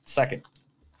second.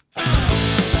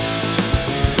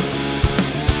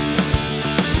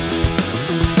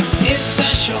 It's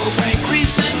a show by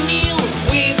Chris and Neil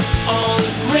with all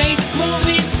great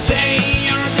movies. They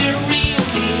are the real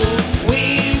deal.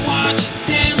 We watch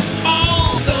them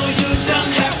all, so you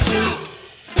don't have to.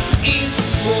 It's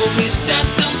movies that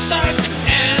don't suck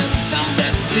and some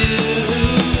that do.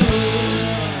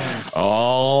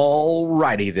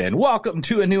 Alrighty then. Welcome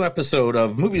to a new episode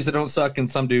of Movies That Don't Suck and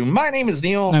Some Do. My name is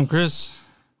Neil. I'm Chris.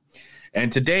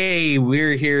 And today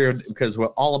we're here because we're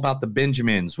all about the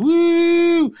Benjamins.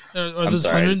 Woo! Are those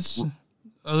hundreds?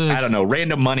 I don't know.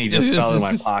 Random money just fell in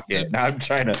my pocket. Now I'm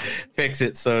trying to fix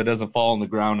it so it doesn't fall on the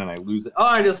ground and I lose it. Oh,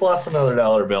 I just lost another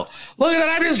dollar bill. Look at that.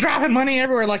 I'm just dropping money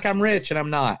everywhere like I'm rich, and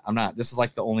I'm not. This is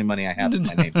like the only money I have in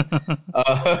my name.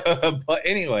 But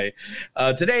anyway,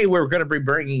 today we're going to be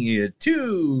bringing you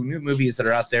two new movies that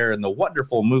are out there in the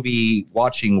wonderful movie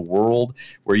watching world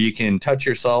where you can touch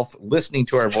yourself listening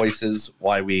to our voices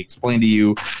while we explain to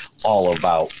you all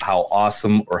about how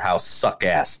awesome or how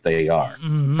suck-ass they are.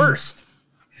 Mm-hmm. First,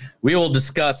 we will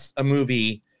discuss a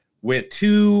movie with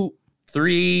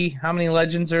how many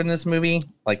legends are in this movie?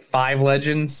 Like 5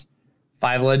 legends.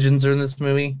 5 legends are in this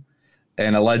movie.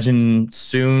 And a legend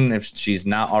soon, if she's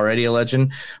not already a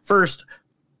legend. First,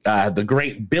 the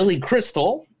great Billy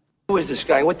Crystal. Who is this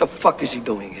guy? What the fuck is he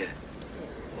doing here?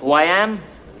 Who I am?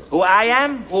 Who I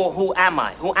am? Who am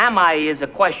I? Who am I is a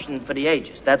question for the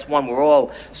ages. That's one we're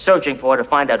all searching for to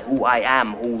find out who I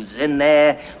am, who's in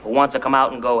there, who wants to come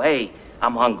out and go, hey,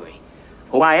 I'm hungry.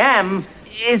 Who I am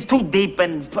is too deep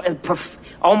and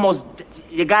almost,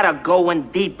 you gotta go in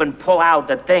deep and pull out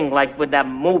the thing, like with that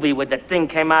movie where the thing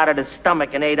came out of the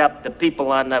stomach and ate up the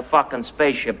people on the fucking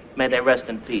spaceship. May they rest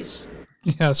in peace.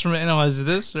 Yeah, it's from Analyze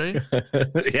This, right?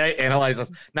 Yeah, Analyze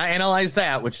This. Not Analyze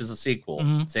That, which is a sequel.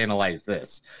 Mm-hmm. It's Analyze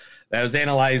This. That was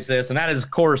Analyze This. And that is, of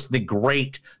course, the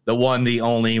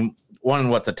only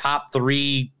one, the top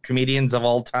 3 comedians of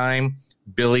all time,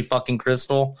 Billy fucking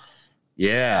Crystal.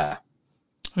 Yeah.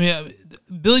 Yeah,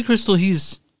 Billy Crystal,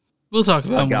 we'll talk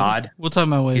about a god. We'll talk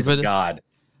about ways. He's a god.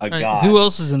 God. Who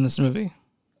else is in this movie?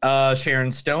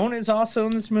 Sharon Stone is also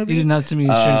in this movie. You did not see me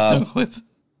Sharon Stone clip.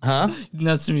 Huh? You did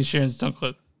not see me Sharon Stone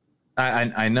clip.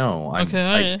 I know. Okay,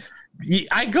 all right.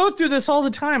 I go through this all the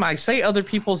time. I say other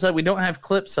people's that we don't have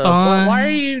clips of. Why are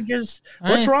you just...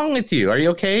 What's wrong with you? Are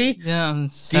you okay? Yeah.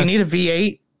 Do you need a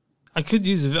V8? I could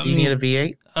use a... Do you need a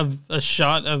V8? A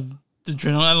shot of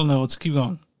adrenaline? I don't know. Let's keep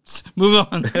going. Move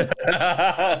on.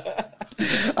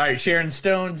 All right, Sharon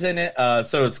Stone's in it.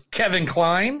 So is Kevin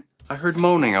Kline. I heard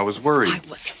moaning. I was worried. I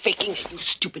was faking it, you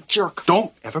stupid jerk.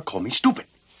 Don't ever call me stupid.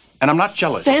 And I'm not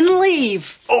jealous. Then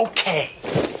leave. Okay.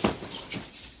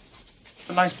 It's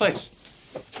a nice place.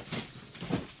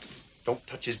 Don't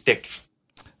touch his dick.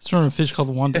 It's from a fish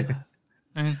called Wanda.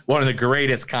 Right. One of the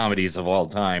greatest comedies of all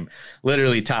time.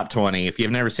 Literally top 20. If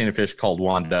you've never seen A Fish Called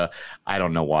Wanda, I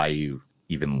don't know why you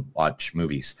even watch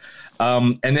movies.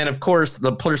 And then, of course,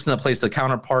 the person that plays the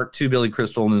counterpart to Billy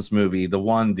Crystal in this movie, the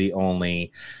one, the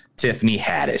only, Tiffany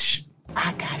Haddish.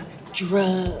 I got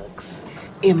drugs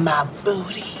in my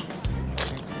booty.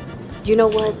 You know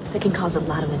what? That can cause a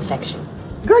lot of infection.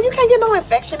 Girl, you can't get no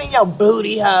infection in your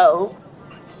booty hole.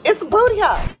 It's a booty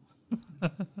hole.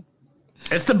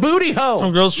 It's the booty hole.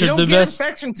 From Girls Trip, the best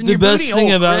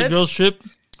thing about Girls Trip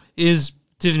is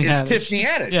Tiffany Haddish. Tiffany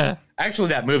Haddish. Yeah. Actually,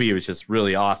 that movie was just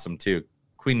really awesome, too.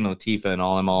 Queen Latifah and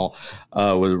all them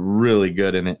was really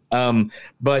good in it.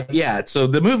 But, yeah, so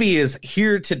the movie is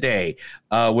here today,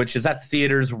 which is at the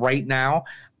theaters right now.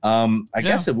 I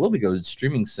guess it will be going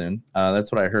streaming soon.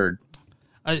 That's what I heard.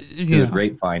 Through the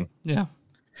grapevine. Yeah.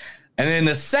 And then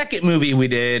the second movie we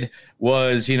did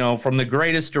was, from the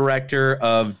greatest director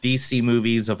of DC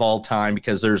movies of all time,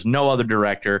 because there's no other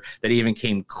director that even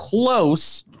came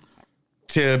close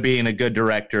to being a good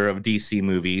director of DC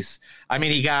movies. I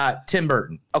mean, he got Tim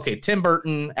Burton. Okay, Tim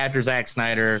Burton after Zack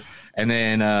Snyder, and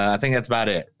then I think that's about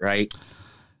it, right?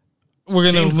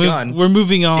 We're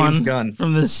moving on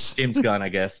from this. James Gunn, I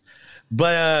guess.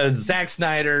 But Zack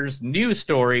Snyder's new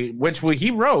story, which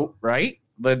he wrote, right?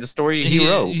 The story he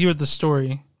wrote. He wrote the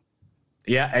story.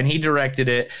 Yeah, and he directed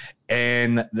it.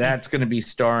 And that's going to be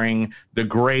starring the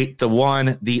great, the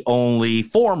one, the only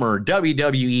former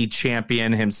WWE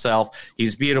champion himself.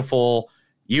 He's beautiful.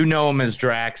 You know him as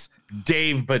Drax,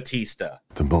 Dave Bautista.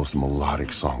 The most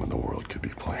melodic song in the world could be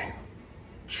playing.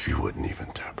 She wouldn't even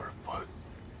tap her foot.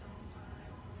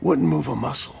 Wouldn't move a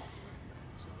muscle.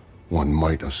 One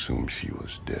might assume she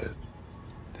was dead.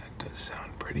 That does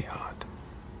sound pretty hot.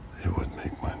 It would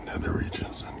make my nether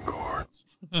regions and gore.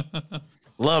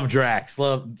 Love Drax.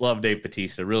 Love Dave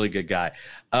Bautista. Really good guy.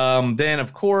 Then,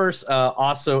 of course,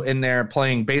 also in there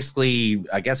playing basically,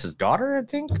 I guess his daughter, I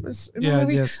think, was in the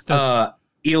movie. Yes.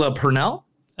 Ella Purnell.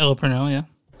 Ella Purnell, yeah.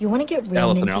 You want to get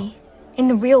real, Minty? In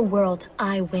the real world,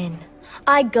 I win.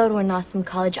 I go to an awesome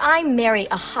college, I marry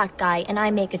a hot guy, and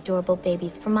I make adorable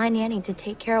babies for my nanny to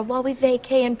take care of while we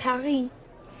vacay in Paris.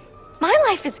 My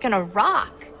life is gonna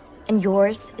rock, and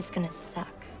yours is gonna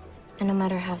suck. And no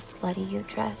matter how slutty you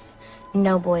dress,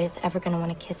 no boy is ever gonna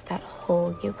want to kiss that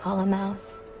hole you call a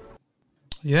mouth.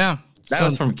 Yeah. That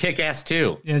was from Kick-Ass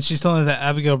 2. Yeah, and she's telling that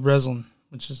Abigail Breslin,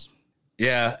 which is...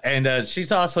 Yeah, and she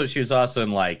was also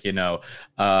in, like, Miss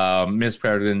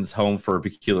Peregrine's Home for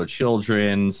Peculiar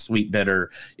Children, Sweet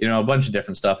Bitter, a bunch of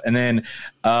different stuff. And then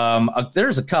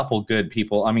there's a couple good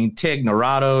people. I mean, Tig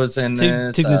Notaro is in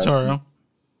this. Tig Notaro.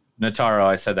 Notaro,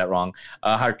 I said that wrong.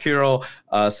 Haruki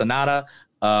Sanada,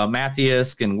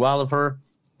 Matthias Ginwaliver,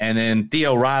 and then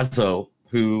Theo Razzo,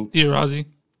 Theo Razzi.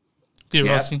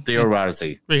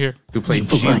 Right here. Who played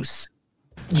Juice.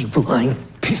 You blind.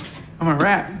 I'm a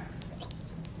rat.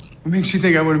 What makes you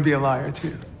think I wouldn't be a liar,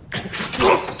 too?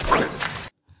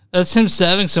 That's him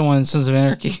stabbing someone in Sons of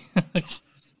Anarchy.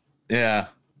 Yeah.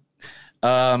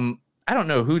 I don't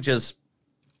know who just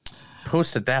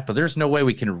posted that, but there's no way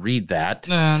we can read that.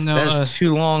 No. That's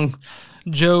too long.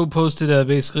 Joe posted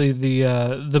basically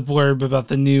the blurb about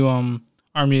the new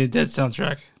Army of Dead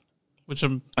soundtrack, which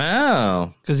I'm...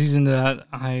 Oh. Because he's into that.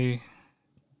 I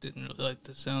didn't really like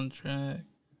the soundtrack.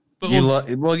 But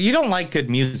you don't like good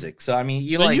music, so I mean,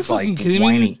 you like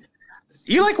whiny.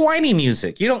 You like whiny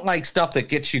music. You don't like stuff that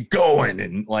gets you going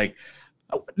and like.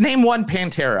 Name one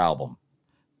Pantera album.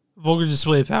 Vulgar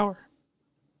Display of Power.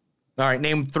 All right,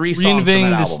 name 3 songs from that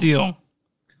album. The Steel.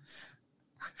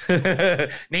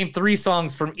 Name 3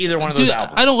 songs from either one of those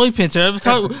albums. I don't like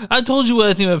Pantera. I told you what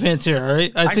I think about Pantera, all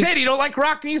right? I said you don't like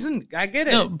rock music. I get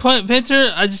it. No,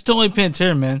 Pantera. I just don't like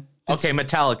Pantera, man. Okay,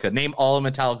 Metallica. Name all of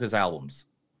Metallica's albums.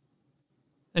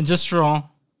 And Just for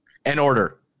All. In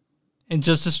order. And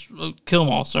Justice Kill 'Em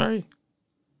All, sorry.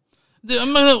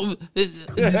 I'm gonna,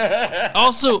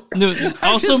 also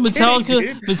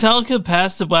Metallica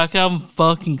past the Black Album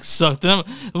fucking sucked.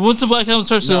 Once the Black Album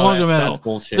starts, they're no longer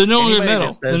metal. They're no longer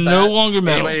metal. They're no longer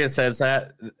metal. Anybody that says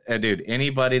that, dude,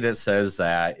 anybody that says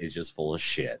that is just full of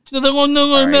shit. No, they're no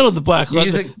longer metal. The Black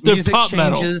Album, they're pop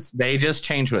changes, metal. They just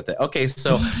change with it. Okay,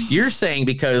 so you're saying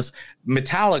because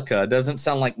Metallica doesn't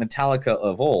sound like Metallica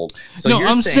of old. So no,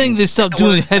 I'm saying they stopped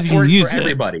doing heavy music. For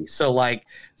everybody.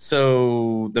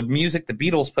 So the music the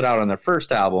Beatles put out on their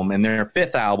first album and their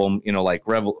 5th album, like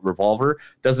Revolver,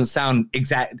 doesn't sound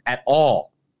exact at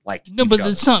all like. No, but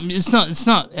it's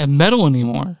not a metal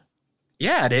anymore.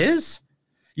 Yeah, it is.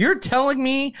 You're telling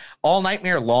me All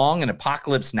Nightmare Long and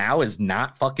Apocalypse Now is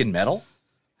not fucking metal?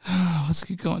 Let's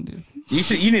keep going, dude.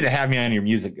 You need to have me on your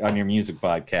music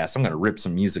podcast. I'm gonna rip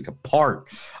some music apart.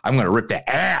 I'm gonna rip the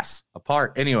ass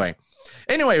apart. Anyway,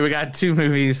 we got 2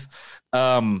 movies.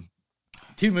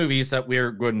 2 movies that we're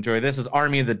going to enjoy. This is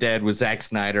Army of the Dead with Zack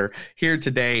Snyder here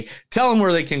today. Tell them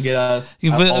where they can get us.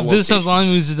 You can visit us online,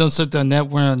 moviesthatdon'tsuck.net.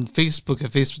 We're on Facebook at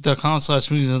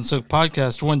facebook.com/moviesthatdon'tsuck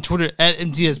podcast. We're on Twitter at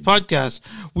MTS Podcast.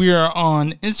 We are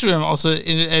on Instagram also at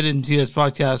MTS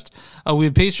Podcast. We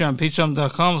have Patreon,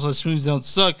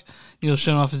 patreon.com/moviesthatdon'tsuck. Neil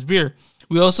showing off his beer.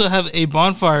 We also have a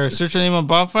bonfire. Search our name on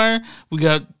Bonfire. We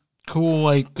got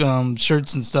cool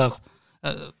shirts and stuff.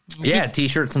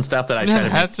 T-shirts and stuff that I try to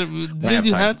hats.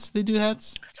 They do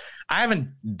hats. I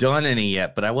haven't done any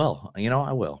yet, but I will.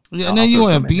 I will. Yeah, now you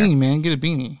want a beanie, man. Get a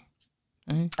beanie.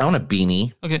 Right? I want a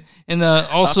beanie. Okay, and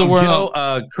also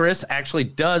we're Chris actually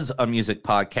does a music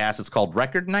podcast. It's called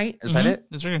Record Night. Is that it?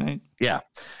 It's Record Night. Yeah,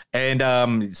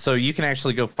 and so you can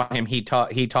actually go find him. He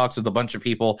talks with a bunch of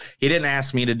people. He didn't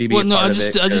ask me to be part of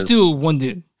it. I just do one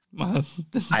dude.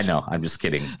 I know. I'm just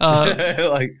kidding.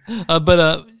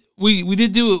 We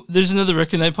did do. There's another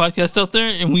Record Night podcast out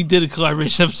there, and we did a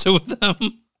collaboration episode with them.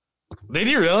 Did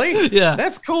you really? Yeah,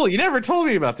 that's cool. You never told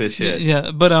me about this shit. Yeah,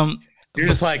 but you're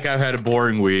just like, I've had a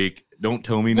boring week. Don't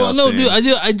tell me nothing. Well, no, dude,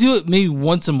 I do it maybe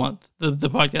once a month. The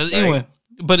podcast.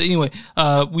 Right. Anyway,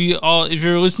 we all, if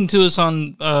you're listening to us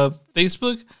on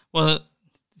Facebook, well,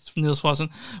 it's from Neil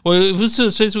Swanson. Well, if you listen to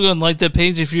us on Facebook, go and like that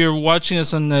page. If you're watching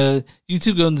us on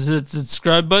YouTube, go to the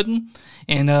subscribe button.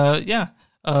 And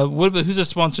what about who's our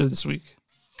sponsor this week?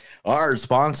 Our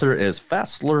sponsor is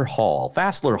Fassler Hall.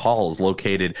 Fassler Hall is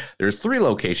located, there's 3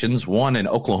 locations, one in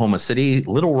Oklahoma City,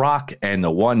 Little Rock, and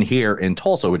the one here in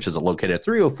Tulsa, which is located at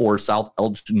 304 South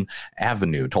Elgin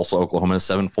Avenue, Tulsa, Oklahoma,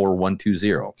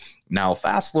 74120. Now,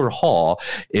 Fassler Hall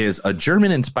is a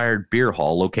German-inspired beer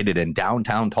hall located in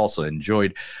downtown Tulsa,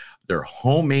 enjoyed their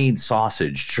homemade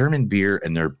sausage, German beer,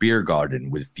 and their beer garden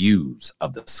with views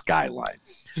of the skyline.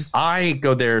 I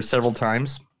go there several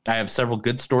times. I have several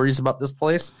good stories about this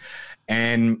place,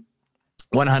 and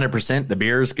 100% the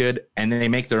beer is good, and they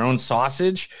make their own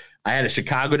sausage. I had a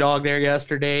Chicago dog there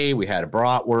yesterday. We had a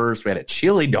bratwurst. We had a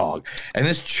chili dog, and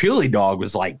this chili dog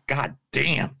was like, God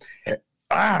damn.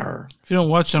 Arr. If you don't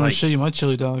watch it, I'm going to show you my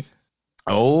chili dog.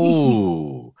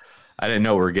 Oh, I didn't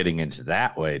know we were getting into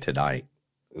that way tonight.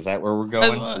 Is that where we're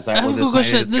going? Is that where this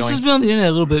question. night is This going? has been on the internet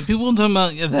a little bit. People have been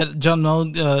talking about that John Mel,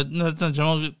 no, it's not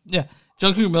John Mel, yeah,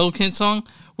 John Cougar Mellencamp song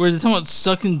where they're talking about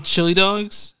sucking chili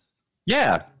dogs.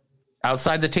 Yeah,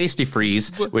 outside the Tasty Freeze,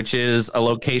 which is a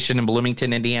location in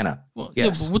Bloomington, Indiana. Well,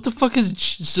 yes. Yeah, but what the fuck is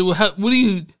so? What are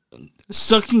you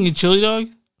sucking a chili dog?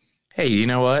 Hey, you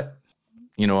know what?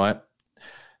 You know what?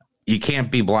 You can't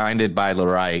be blinded by the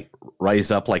right. Rise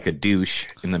up like a douche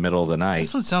in the middle of the night.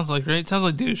 That's what it sounds like, right? It sounds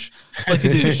like douche. Like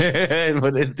a douche.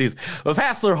 But it's douche. Well,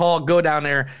 Fassler Hall, go down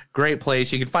there. Great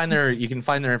place. You can find their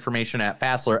information at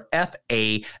Fassler,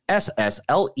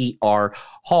 FASSLER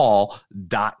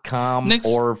Hall.com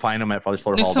or find them at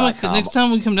FasslerHall.com. Next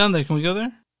time we come down there, can we go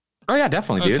there? Oh yeah,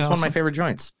 definitely, dude. Okay, It's one of my favorite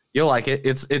joints. You'll like it.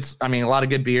 It's I mean, a lot of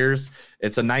good beers.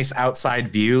 It's a nice outside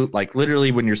view. Like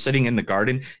literally when you're sitting in the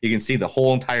garden, you can see the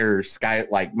whole entire sky,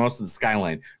 like most of the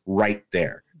skyline right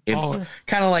there. It's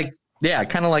kind of like, yeah,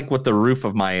 kind of like what the roof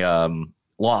of my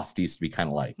loft used to be kind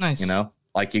of like. Nice. You know?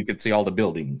 Like you could see all the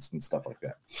buildings and stuff like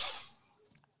that.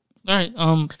 All right.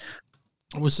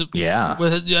 Was it, yeah.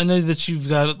 I know that you've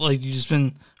got like you've just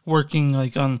been working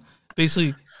like on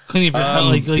basically cleaning up your house,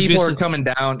 like people are coming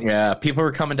down. Yeah, people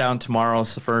are coming down tomorrow.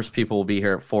 So first, people will be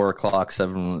here at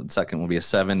 4:00. Second will be at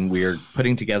 7. We're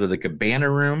putting together the cabana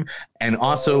room, and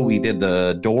also we did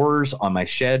the doors on my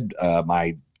shed.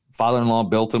 My father-in-law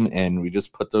built them, and we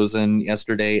just put those in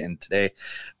yesterday and today.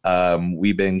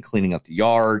 We've been cleaning up the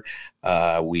yard.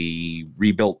 We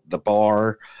rebuilt the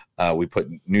bar. We put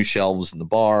new shelves in the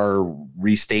bar,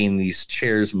 restained these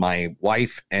chairs. My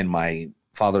wife and my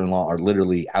father-in-law are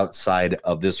literally outside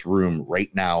of this room right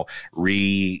now,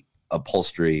 reupholster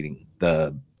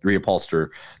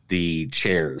the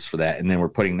chairs for that. And then we're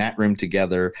putting that room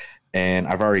together, and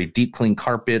I've already deep cleaned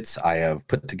carpets. I have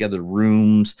put together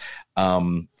rooms.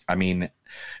 I mean,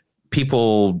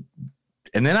 people,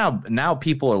 and then now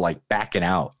people are like backing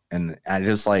out, and I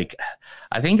just like,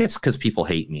 I think it's because people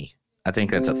hate me. I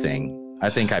think that's a thing. I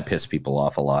think I piss people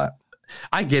off a lot.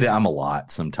 I get it. I'm a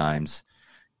lot sometimes,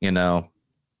 you know.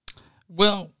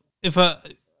 Well, if I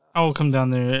will come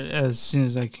down there as soon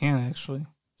as I can, actually.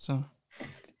 So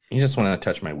you just want to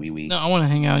touch my wee wee? No, I want to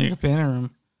hang out in your cabana room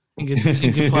and get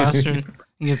plastered.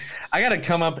 I got to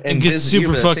come up and get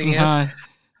super fucking high.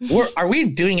 Are we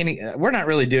doing any? We're not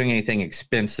really doing anything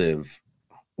expensive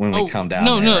when we come down.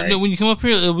 No. Right? When you come up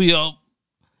here, it'll be all.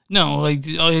 No, like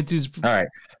all you have to do is. All right,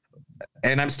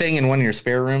 and I'm staying in one of your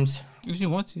spare rooms. If you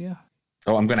want to, yeah.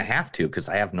 Oh, I'm going to have to because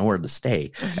I have nowhere to stay.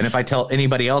 And if I tell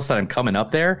anybody else that I'm coming up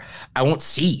there, I won't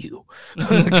see you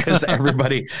because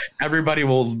everybody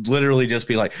will literally just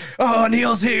be like, "Oh,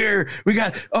 Neil's here. We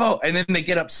got and then they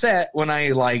get upset when I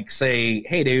like say,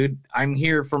 "Hey, dude, I'm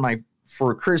here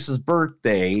for Chris's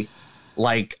birthday."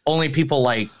 Like only people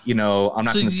like, you know, I'm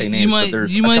not going to say names, but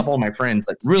there's a couple of my friends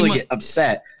that really get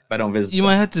upset if I don't visit. You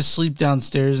might have to sleep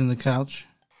downstairs in the couch.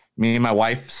 Me and my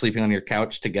wife sleeping on your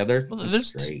couch together. Well,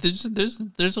 there's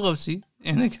a love seat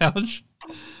and a couch.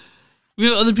 We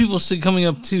have other people coming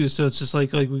up too, so it's just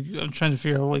like I'm trying to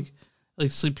figure out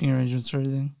like sleeping arrangements or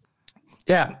anything.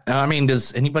 Yeah, I mean,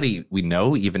 does anybody we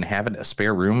know even have a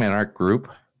spare room in our group?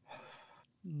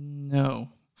 No.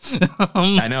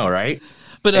 I know, right?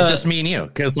 But it's just me and you,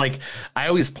 because like I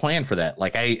always plan for that.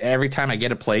 Like every time I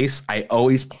get a place, I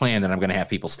always plan that I'm going to have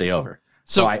people stay over.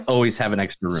 So I always have an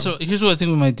extra room. So here's what I think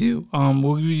we might do.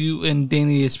 We'll give you and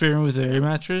Danny a spare room with an air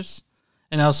mattress,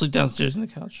 and I'll sleep downstairs on the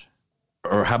couch.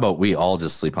 Or how about we all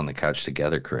just sleep on the couch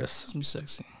together, Chris? That's gonna be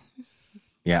sexy.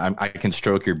 Yeah, I can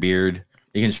stroke your beard.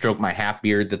 You can stroke my half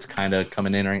beard that's kind of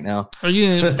coming in right now. Are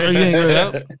you gonna grow it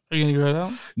out? Are you gonna grow it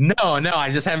out? No,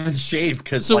 I just haven't shaved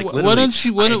because so like why don't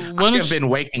you? I've been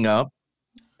waking up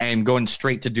and going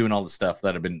straight to doing all the stuff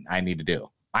that I need to do.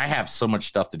 I have so much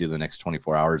stuff to do the next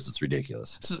 24 hours. It's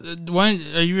ridiculous. So, why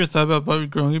are you ever thought about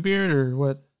growing a beard or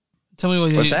what? Tell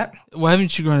me what's that? Why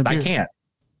haven't you grown a beard? I can't.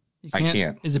 I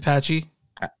can't. Is it patchy?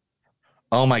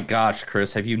 Oh my gosh,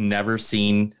 Chris! Have you never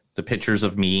seen the pictures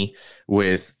of me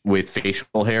with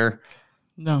facial hair?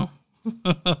 No.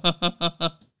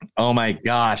 Oh my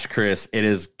gosh, Chris! It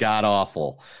is god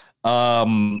awful.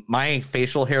 My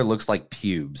facial hair looks like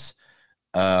pubes.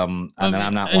 And then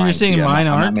I'm not lying. You're saying mine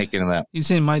aren't? I'm not making that. You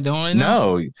saying mine don't right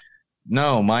now?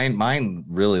 No, mine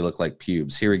really look like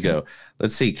pubes. Here we go.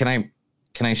 Let's see. Can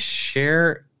I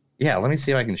share? Yeah, let me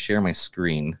see if I can share my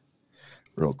screen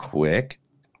real quick.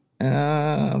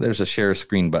 There's a share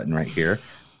screen button right here.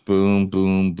 Boom,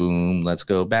 boom, boom. Let's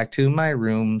go back to my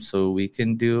room so we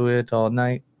can do it all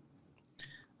night.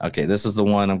 Okay, this is the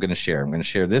one I'm going to share. I'm going to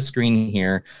share this screen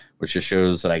here, which just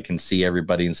shows that I can see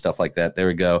everybody and stuff like that. There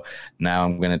we go. Now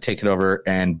I'm going to take it over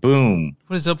and boom.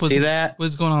 What is up with see that?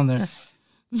 What's going on there?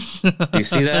 You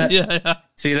see that? Yeah.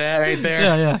 See that right there?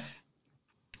 Yeah.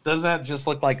 Doesn't that just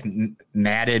look like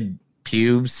natted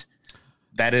pubes?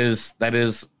 That is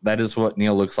what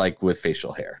Neil looks like with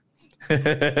facial hair. All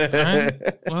right.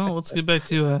 Well, let's get back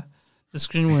to the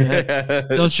screen we're at.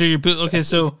 Don't share your boot. Okay,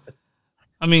 so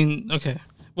I mean, okay.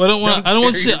 Well, I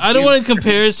don't want to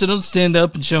compare, so don't stand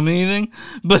up and show me anything.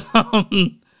 But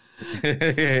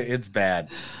it's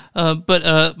bad.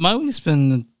 But my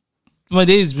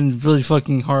day's been really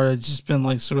fucking hard. It's just been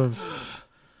like sort of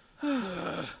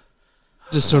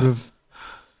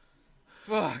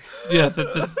fuck. Yeah,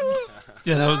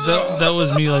 that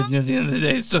was me like near the end of the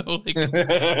day. So like,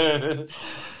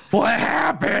 what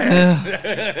happened?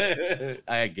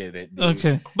 I get it. Dude.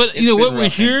 Okay, but you know what? We're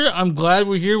here. I'm glad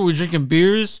we're here. We're drinking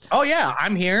beers. Oh yeah,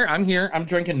 I'm here. I'm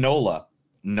drinking Nola.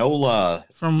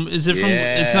 Is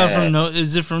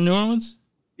it from New Orleans?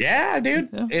 Yeah, dude.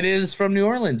 Yeah. It is from New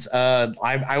Orleans.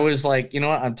 I was like, you know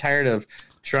what? I'm tired of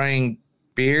trying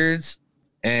beers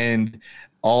and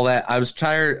all that. I was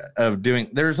tired of doing.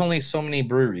 There's only so many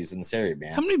breweries in this area,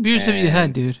 man. How many beers have you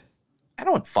had, dude? I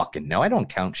don't fucking know. I don't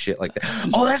count shit like that.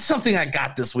 Oh, that's something I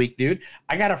got this week, dude.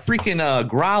 I got a freaking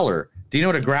growler. Do you know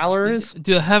what a growler is?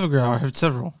 Do I have a growler? I have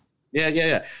several.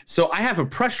 Yeah. So I have a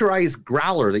pressurized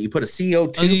growler that you put a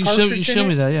CO2 cartridge you show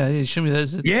me that. Yeah, you show me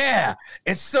that. Yeah,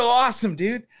 it's so awesome,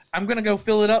 dude. I'm gonna go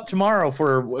fill it up tomorrow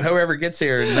for whoever gets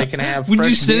here, and they can have. When fresh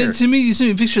you sent beer. it to me, you sent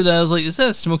me a picture of that. I was like, "Is that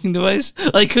a smoking device?"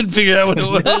 I couldn't figure out what it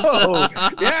was. No.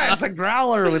 Yeah, it's a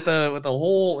growler with a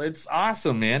hole. It's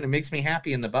awesome, man. It makes me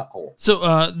happy in the butthole. So,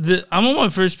 I'm on my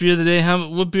first beer of the day.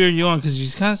 What beer are you on? Because you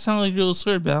kind of sound like you're a little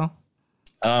slurred, Bal.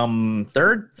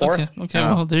 Third, fourth. Okay.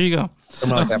 Well, there you go.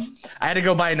 Something like that. I had to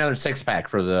go buy another 6-pack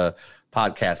for the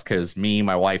podcast because me,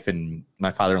 my wife, and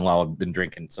my father-in-law have been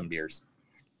drinking some beers.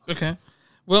 Okay.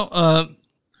 Well,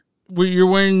 you're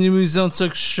wearing the Movies Don't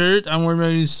Suck shirt. I'm wearing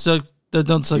my Movies That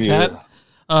Don't Suck hat.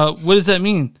 What does that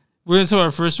mean? We're going to talk about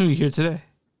our first movie here today.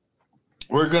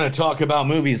 We're going to talk about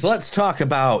movies. Let's talk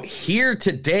about Here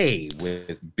Today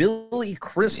with Billy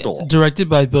Crystal. Yeah, directed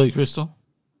by Billy Crystal.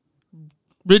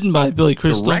 Written by Billy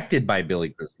Crystal. Directed by Billy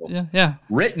Crystal. Yeah.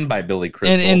 Written by Billy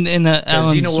Crystal. And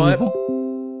Alan you know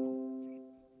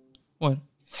what?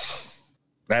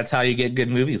 That's how you get good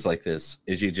movies like this,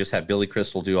 is you just have Billy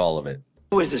Crystal do all of it.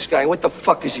 Who is this guy? What the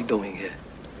fuck is he doing here?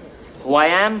 Who I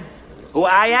am? Who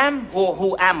I am?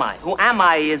 Who am I? Who am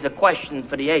I is a question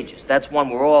for the ages. That's one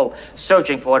we're all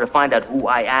searching for to find out who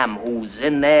I am, who's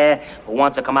in there, who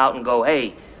wants to come out and go,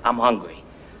 hey, I'm hungry.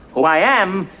 Who I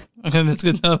am... Okay, that's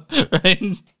good enough,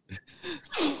 right?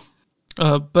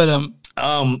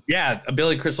 Yeah,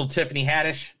 Billy Crystal, Tiffany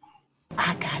Haddish.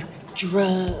 I got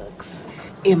drugs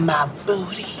in my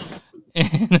booty.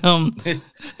 And,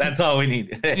 that's all we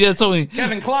need. Yeah, that's all we need.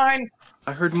 Kevin Kline.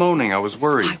 I heard moaning. I was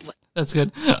worried. That's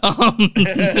good.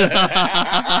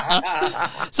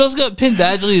 So it's got Penn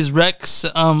Badgley as Rex,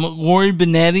 Lauren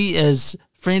Benetti as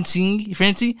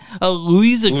Francie,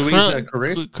 Louisa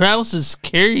Krause as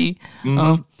Carrie.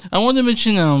 Mm-hmm. I wanted to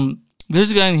mention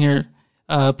there's a guy in here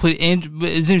played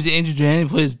his name is Andrew Duran. He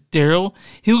plays Daryl.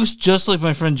 He looks just like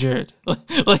my friend Jared.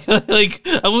 like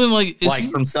I wouldn't like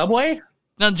from Subway.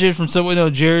 Not Jared from Subway. No,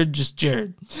 Jared.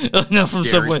 No, from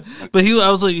Subway. But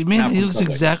I was like, man, he looks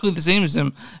Subway. exactly the same as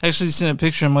him. I actually sent a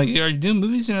picture. I'm like, are you doing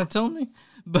movies? You're not telling me.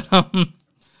 Barry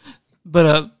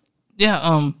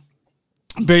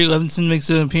Levinson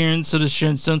makes an appearance. So does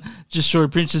Sharon Stone. Just short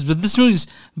appearances. But this movie's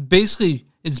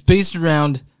based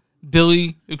around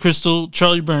Billy Crystal,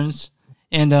 Charlie Burns,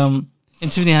 and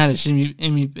Tiffany Haddish,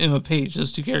 Emma Page.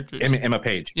 Those two characters. Emma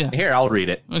Page. Yeah. Here, I'll read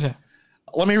it. Okay.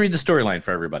 Let me read the storyline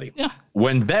for everybody. Yeah.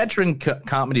 When veteran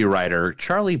comedy writer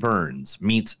Charlie Burns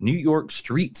meets New York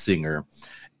street singer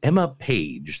Emma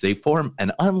Page, they form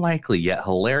an unlikely yet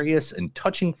hilarious and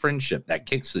touching friendship that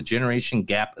kicks the generation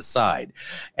gap aside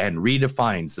and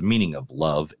redefines the meaning of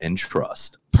love and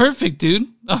trust. Perfect, dude.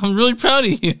 I'm really proud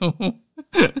of you.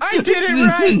 I did it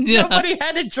right. Yeah. Nobody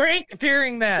had to drink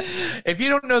during that. If you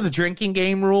don't know the drinking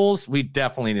game rules, we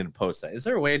definitely need to post that. Is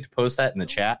there a way to post that in the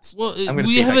chats? Well, I'm going to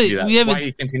see if I can do that. Why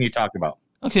you continue talking about?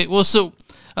 Okay, well, so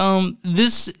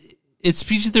it's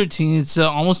PG-13. It's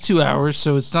almost 2 hours,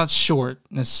 so it's not short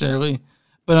necessarily.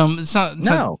 but it's not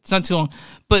too long.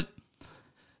 But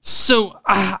so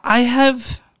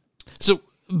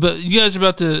but you guys are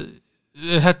about to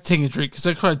have to take a drink because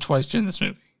I cried twice during this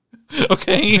movie.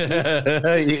 Okay.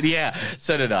 Yeah,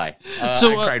 so did I.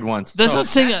 So I cried once. That's not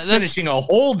saying that's finishing a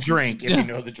whole drink if you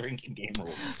know the drinking game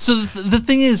rules. So the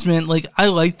thing is, man, like I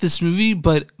like this movie,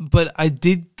 but I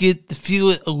did feel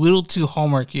it a little too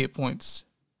Hallmarky at points.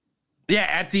 Yeah,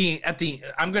 at the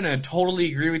I'm gonna totally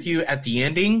agree with you. At the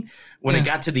ending, when it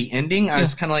got to the ending, I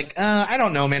was kind of like, I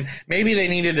don't know, man. Maybe they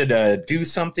needed to do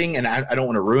something, and I don't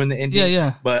want to ruin the ending.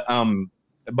 Yeah.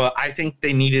 But I think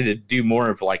they needed to do more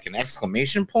of like an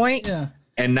exclamation point,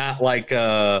 and not like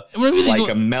a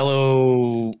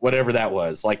mellow whatever that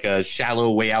was, like a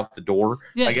shallow way out the door.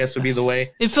 Yeah. I guess would be the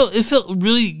way. It felt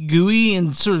really gooey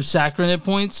and sort of saccharine at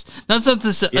points. That's not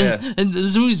to say. And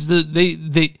the movies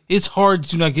they it's hard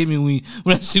to not get me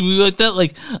when I see a movie like that.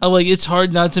 Like it's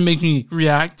hard not to make me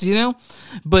react, you know.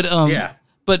 But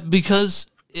but because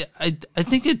I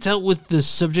think it dealt with the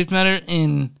subject matter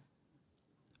in.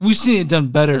 We've seen it done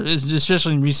better,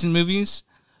 especially in recent movies.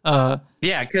 Yeah,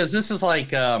 because this is like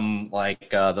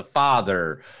The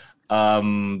Father.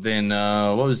 Then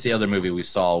what was the other movie we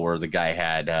saw where the guy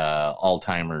had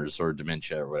Alzheimer's or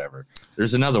dementia or whatever?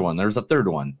 There's another one. There's a third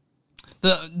one.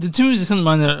 The two movies that come to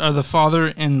mind are The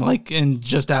Father and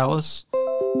Just Alice.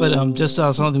 But Just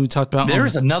Alice, I don't think we talked about. There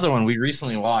was another one we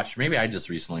recently watched. Maybe I just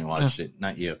recently watched it,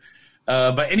 not you.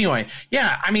 But anyway,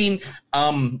 yeah. I mean,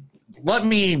 let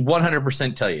me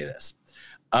 100% tell you this.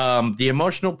 The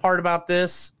emotional part about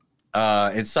this,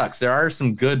 it sucks. There are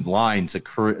some good lines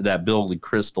that Billy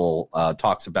Crystal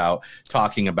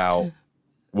talking about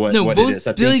what it is.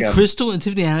 Billy Crystal and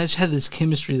Tiffany Haddish had this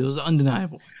chemistry that was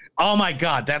undeniable. Oh my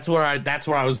God, that's where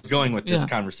I was going with this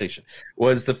conversation.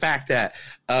 Was the fact that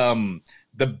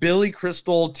the Billy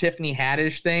Crystal Tiffany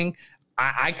Haddish thing.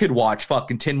 I could watch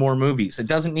fucking 10 more movies. It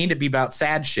doesn't need to be about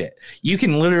sad shit. You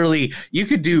can remake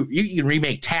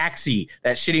Taxi,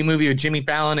 that shitty movie with Jimmy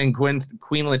Fallon and Queen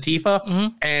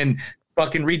Latifah, and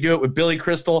fucking redo it with Billy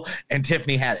Crystal and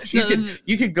Tiffany Haddish.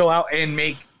 You could go out and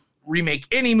remake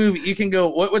any movie. You can go,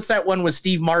 what's that one with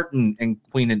Steve Martin and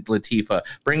Queen Latifah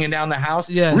bringing down the house?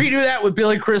 Yeah. Redo that with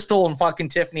Billy Crystal and fucking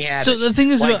Tiffany Haddish. So the thing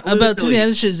is about Tiffany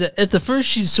Haddish is that at the first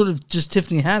she's sort of just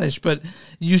Tiffany Haddish, but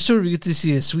you sort of get to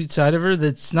see a sweet side of her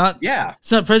that's not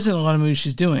it's not present in a lot of movies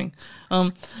she's doing.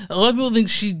 A lot of people think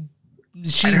she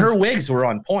and her wigs were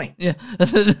on point. Yeah.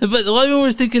 But a lot of people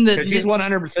were thinking that she's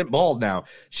 100% bald now.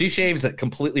 She shaves it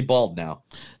completely bald now.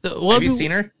 Have you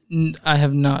seen her? I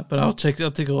have not, but I'll take a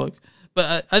look.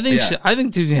 But I think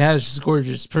Tiffany Haddish is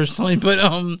gorgeous personally. But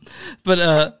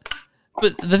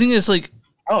the thing is, like,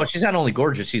 oh, she's not only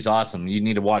gorgeous, she's awesome. You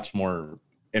need to watch more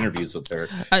interviews with her.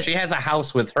 She has a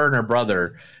house with her and her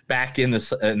brother back in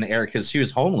the era because she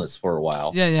was homeless for a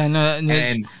while. Yeah, no,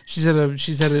 and she's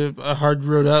had a hard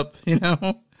road up, you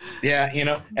know. Yeah, you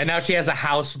know, and now she has a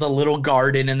house with a little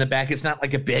garden in the back. It's not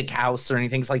like a big house or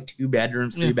anything. It's like 2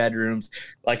 bedrooms, 3 bedrooms.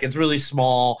 Like, it's really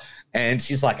small. And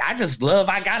she's like, I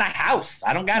got a house.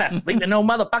 I don't got to sleep in no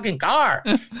motherfucking car,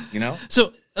 you know?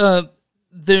 So,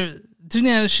 Tiffany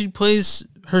Haddish, she plays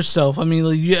herself. I mean,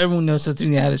 like, everyone knows how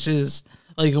Tiffany Haddish is.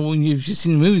 Like, when you've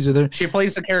seen the movies with her. She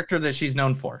plays the character that she's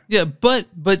known for. Yeah, but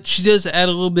she does add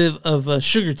a little bit of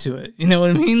sugar to it. You know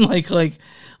what I mean?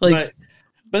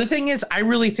 But the thing is, I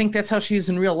really think that's how she is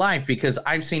in real life because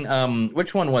I've seen,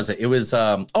 which one was it? It was,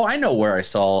 I know where I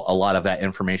saw a lot of that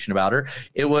information about her.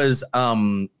 It was,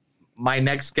 My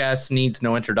Next Guest Needs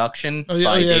No Introduction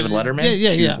by David Letterman.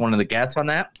 She was one of the guests on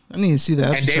that. I need to see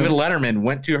that. And David Letterman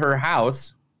went to her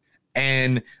house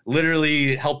and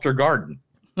literally helped her garden.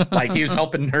 Like, he was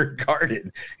helping her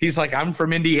garden. He's like, I'm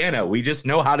from Indiana. We just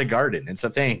know how to garden. It's a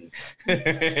thing.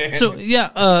 So,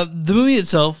 the movie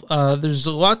itself, there's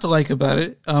a lot to like about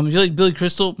it. You like Billy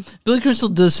Crystal. Billy Crystal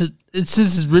does it,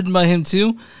 since it's written by him,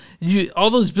 too.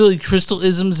 All those Billy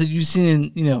Crystal-isms that you've seen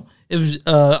in, you know,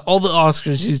 all the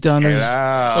Oscars he's done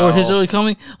or his early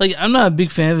comedy. Like, I'm not a big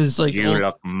fan of his, like... You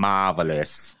look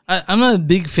marvelous. I'm not a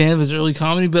big fan of his early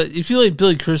comedy, but if you like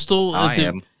Billy Crystal... I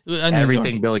am.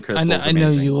 Everything Billy Crystal. I know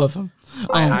you love him.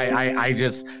 I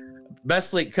just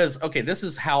bestly because this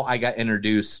is how I got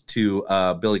introduced to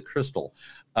Billy Crystal.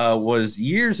 Was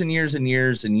years and years and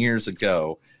years and years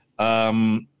ago.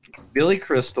 Billy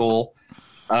Crystal,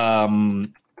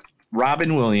 Robin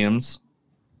Williams,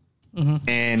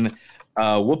 and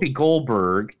Whoopi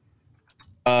Goldberg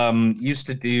used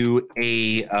to do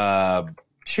a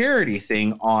charity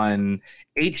thing on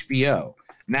HBO.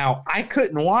 Now I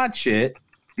couldn't watch it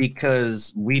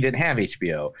because we didn't have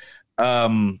HBO.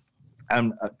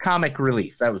 Comic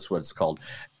Relief. That was what it's called.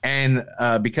 And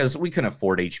because we couldn't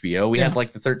afford HBO, we had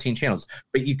like the 13 channels,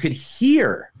 but you could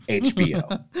hear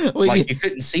HBO. Like you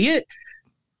couldn't see it.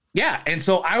 Yeah, and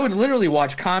so I would literally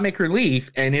watch Comic Relief,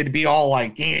 and it'd be all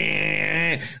like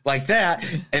that,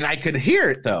 and I could hear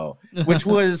it though, which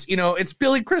was, it's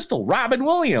Billy Crystal, Robin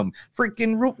Williams,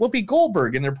 freaking Whoopi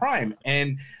Goldberg in their prime,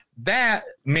 and that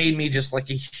made me just like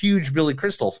a huge Billy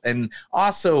Crystal. And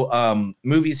also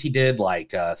movies he did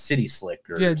like City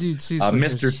Slickers,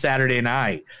 Mr. Saturday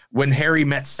Night, When Harry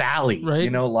Met Sally,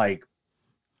 right? Like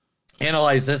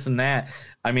Analyze This and That.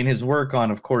 I mean, his work on,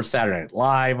 of course, Saturday Night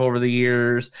Live over the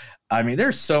years. I mean,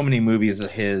 there's so many movies of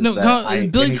his.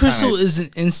 Billy Crystal is an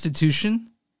institution,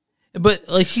 but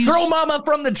like Throw Mama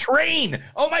from the Train.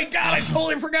 Oh my God, I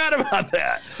totally forgot about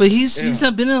that. But he's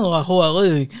not been in a whole lot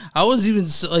lately. I was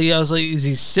like, is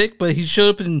he sick? But he showed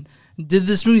up and did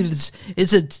this movie.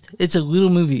 It's a little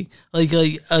movie. Like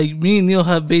me and Neil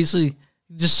have basically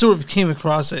just sort of came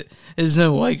across it. There's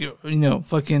no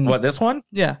fucking what, this one?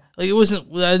 Yeah, like it wasn't.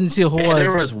 I didn't see a whole lot.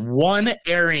 There was one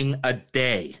airing a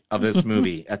day of this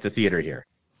movie at the theater here.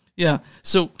 Yeah,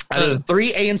 so out of the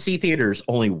 3 AMC theaters,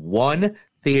 only one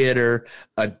theater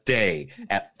a day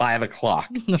at 5 o'clock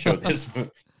showed this movie.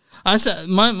 I said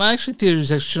my actually theater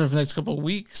is actually showing for the next couple of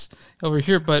weeks over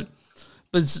here, but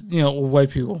it's white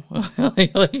people.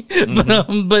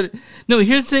 But no,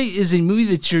 Here Today is a movie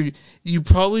that you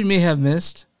probably may have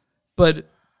missed, but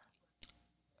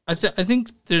I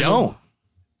think there's don't.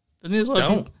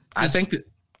 I think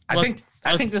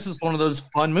this is one of those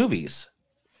fun movies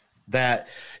that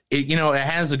it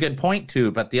has a good point to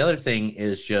it, but the other thing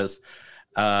is just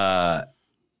the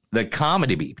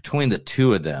comedy between the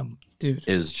two of them, dude,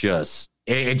 is just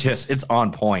it's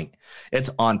on point. It's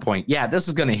on point. Yeah, this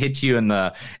is going to hit you in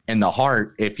the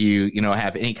heart if you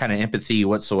have any kind of empathy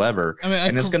whatsoever. I mean,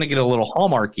 and it's going to get a little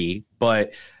Hallmarky,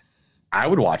 but I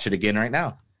would watch it again right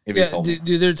now. Dude,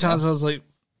 there are times I was like,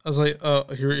 oh,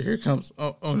 here it comes.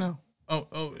 Oh no.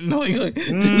 Oh no, like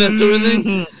that sort of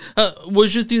thing.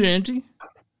 Was your theater empty?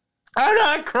 I'm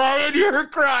not crying. You're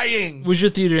crying. Was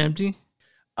your theater empty?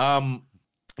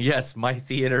 Yes, my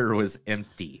theater was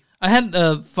empty. I had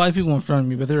 5 people in front of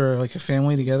me, but they were like a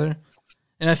family together,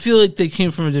 and I feel like they came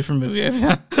from a different movie.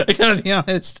 I gotta be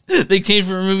honest. They came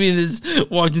from a movie and just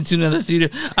walked into another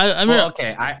theater.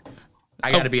 I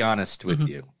gotta be honest with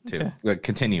you too. Okay.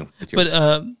 Continue.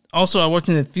 But also, I worked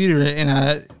in the theater,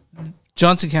 and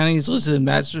Johnson County is listed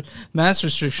as mass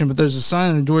restriction, but there's a sign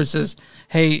on the door that says,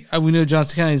 "Hey, we know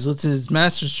Johnson County is listed as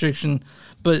mass restriction,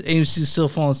 but AMC is still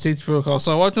following safety protocol."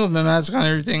 So I walked in with my mask on and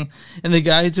everything, and the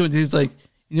guy to it, he's like,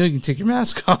 you can take your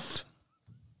mask off.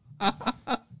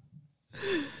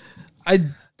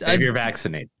 If you're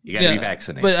vaccinated, you gotta be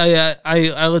vaccinated. But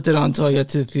I left it on until I got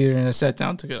to the theater and I sat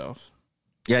down, took it off.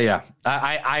 Yeah.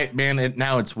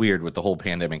 Now it's weird with the whole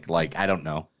pandemic. Like, I don't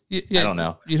know. I don't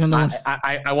know. You don't know.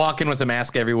 I walk in with a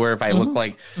mask everywhere. If I look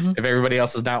like if everybody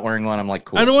else is not wearing one, I'm like,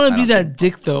 cool. I don't want to be that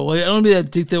dick though. Like, I don't want to be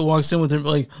that dick that walks in with it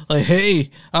like,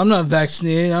 hey, I'm not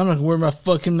vaccinated. I'm not gonna wear my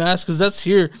fucking mask, because that's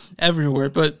here everywhere.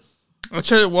 But I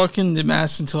try to walk in the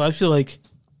mask until I feel like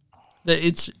that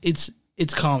it's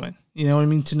common. You know what I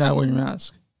mean? To not wear your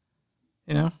mask.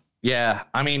 Yeah.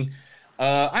 I mean,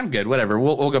 I'm good. Whatever.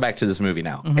 We'll go back to this movie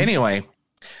now. Anyway.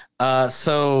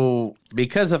 So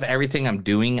because of everything I'm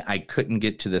doing, I couldn't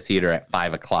get to the theater at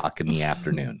 5 o'clock in the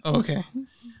afternoon. Okay.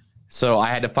 So I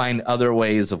had to find other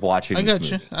ways of watching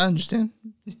this movie. I understand.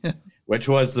 Yeah. Which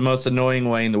was the most annoying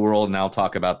way in the world, and I'll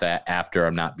talk about that after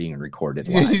I'm not being recorded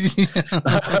live.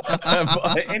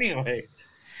 But anyway,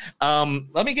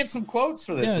 let me get some quotes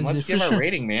for this, and let's give our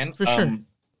rating, man. For sure.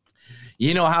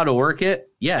 You know how to work it?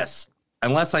 Yes.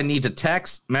 Unless I need to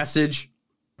text, message,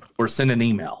 or send an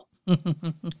email.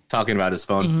 Talking about his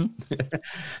phone.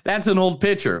 That's an old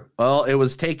picture. Well, it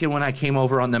was taken when I came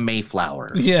over on the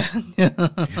Mayflower. Yeah.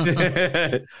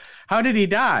 How did he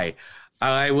die?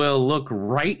 I will look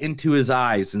right into his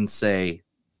eyes and say,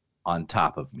 on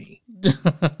top of me.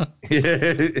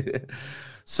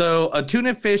 So a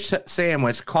tuna fish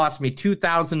sandwich cost me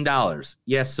 $2,000.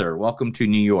 Yes, sir. Welcome to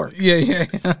New York. Yeah.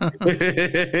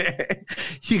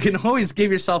 You can always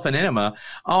give yourself an enema.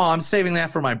 Oh, I'm saving that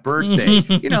for my birthday.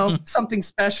 Something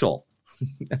special.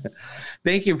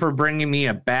 Thank you for bringing me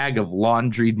a bag of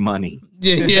laundried money.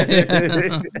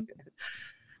 Yeah.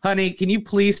 Honey, can you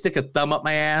please stick a thumb up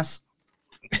my ass?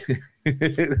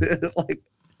 Like,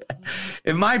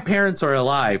 if my parents are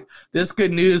alive, this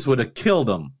good news would have killed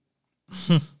them.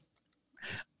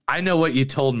 I know what you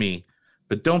told me,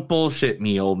 but don't bullshit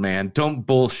me, old man. Don't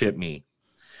bullshit me.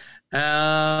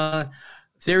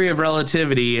 theory of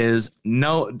relativity is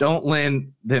don't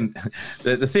lend them.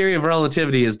 The theory of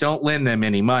relativity is don't lend them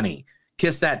any money.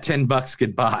 Kiss that $10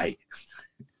 goodbye.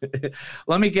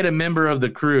 Let me get a member of the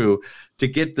crew to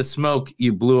get the smoke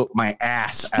you blew up my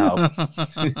ass out.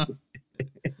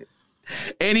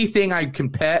 Anything I can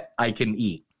pet, I can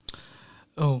eat.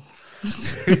 Oh.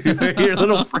 Your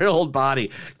little frilled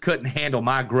body couldn't handle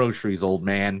my groceries, old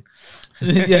man.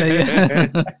 Yeah.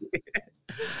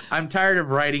 I'm tired of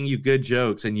writing you good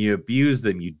jokes and you abuse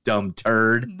them, you dumb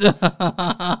turd.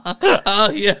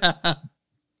 Oh, yeah.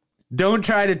 Don't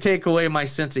try to take away my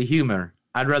sense of humor.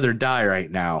 I'd rather die right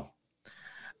now.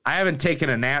 I haven't taken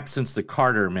a nap since the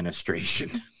Carter administration.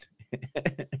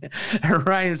 It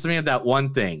reminds me of that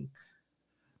one thing.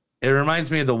 It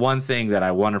reminds me of the one thing that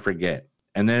I want to forget.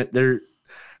 And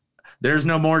there's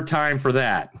no more time for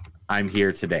that. I'm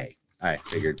here today. I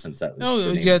figured since that was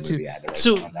oh, you got to.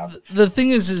 So the thing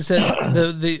is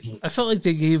that I felt like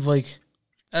they gave I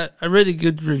read a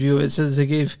good review. It says they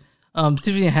gave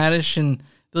Tiffany Haddish and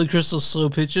Billy Crystal's slow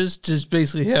pitches just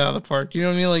basically hit out of the park. You know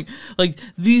what I mean? Like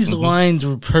these lines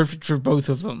were perfect for both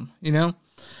of them. You know?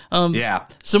 Yeah.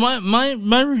 So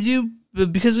my review,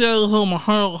 because I got a little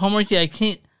hallmarky,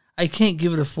 I can't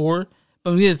give it a 4, but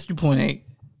I'm gonna get a 3.8.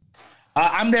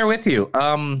 I'm there with you.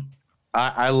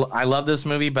 I love this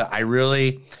movie, but I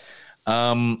really,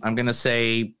 I'm gonna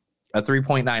say a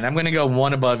 3.9. I'm gonna go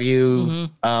one above you.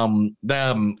 Oh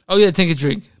yeah, take a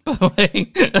drink. By the way,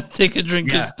 take a drink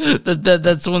because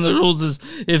that's one of the rules. Is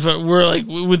if we're like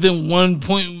within 1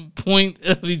 point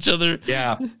of each other.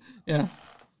 Yeah, yeah.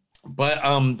 But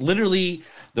literally,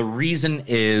 the reason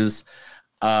is,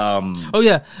 oh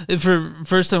yeah, for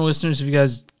first time listeners, if you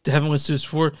guys haven't listened to us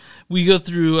before, we go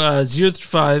through 0 through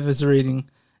 5 as a rating,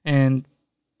 and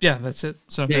yeah, that's it.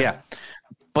 So yeah.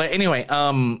 But anyway,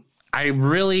 I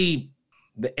really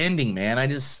the ending, man. I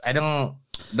don't.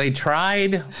 They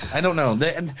tried. I don't know.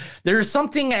 There's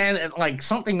something and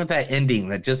something with that ending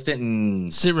that just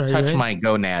didn't touch my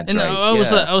gonads. And right.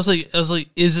 I was like,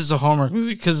 is this a Hallmark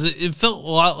movie? Because it felt a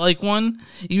lot like one,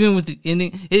 even with the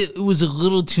ending. It was a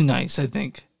little too nice, I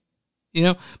think. You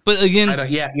know, but again,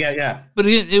 yeah. But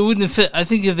again, it wouldn't have fit. I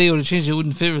think if they would have changed it,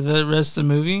 wouldn't fit with the rest of the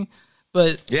movie.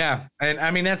 But yeah, and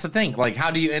I mean that's the thing. Like,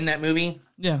 how do you end that movie?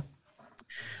 Yeah.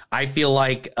 I feel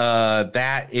like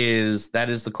that is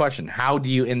the question. How do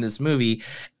you end this movie?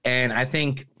 And I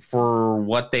think for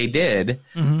what they did,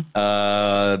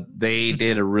 they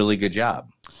did a really good job.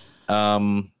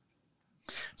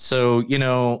 So, you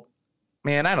know,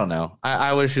 man, I don't know.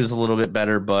 I wish it was a little bit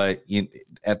better, but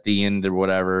at the end or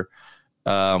whatever.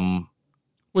 So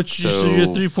you're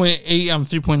 3.8, I'm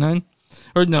 3.9?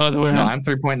 Or no, other way around. No, I'm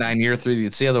 3.9. You're 3.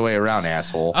 It's the other way around,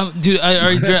 asshole. Dude, I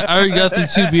already got through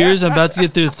 2 beers. I'm about to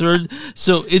get through a third,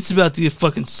 so it's about to get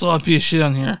fucking sloppy as shit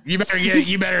on here. You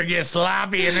better get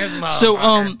sloppy in this motherfucker.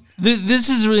 So this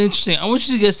is really interesting. I want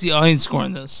you to guess the audience score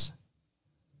on this.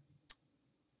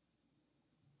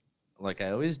 Like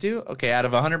I always do. Okay, out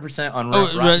of 100% on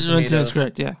Rotten Tomatoes,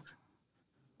 correct? Yeah.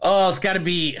 Oh, it's got to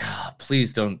be.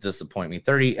 Please don't disappoint me.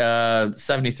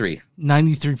 73.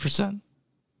 93%.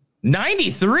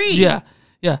 93? Yeah.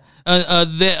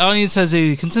 The audience has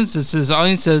a consensus. The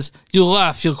audience says, you'll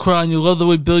laugh, you'll cry, and you'll love the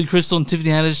way Billy Crystal and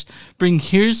Tiffany Haddish bring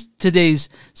Here's Today's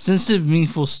sensitive,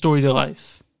 meaningful story to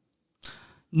life.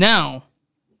 Now,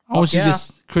 I want you to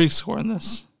guess critic score on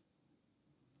this.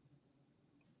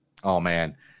 Oh,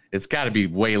 man. It's got to be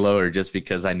way lower just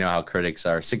because I know how critics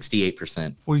are.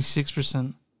 68%.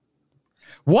 46%.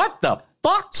 What the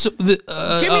fuck? So give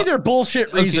me their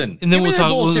bullshit reason. Okay, and then we'll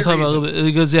talk about a little bit.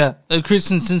 It goes, the critics'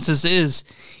 consensus is,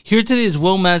 Here Today's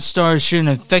well-matched stars share an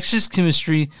infectious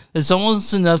chemistry that's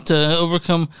almost enough to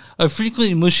overcome a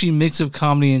frequently mushy mix of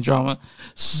comedy and drama.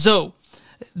 So,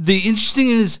 the interesting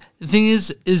thing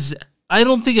is I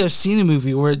don't think I've seen a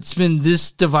movie where it's been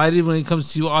this divided when it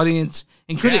comes to audience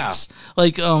and critics.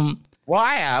 Yeah. Well,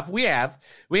 I have. We have.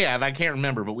 I can't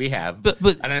remember, but we have. But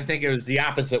and I think it was the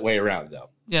opposite way around, though.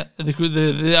 Yeah,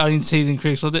 the audience hating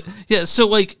critics loved it. Yeah, so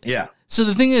So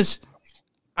the thing is,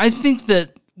 I think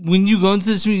that when you go into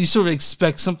this movie, you sort of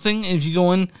expect something, and if you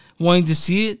go in wanting to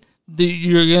see it,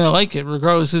 you're gonna like it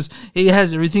regardless. Because it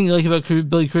has everything you like about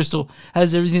Billy Crystal,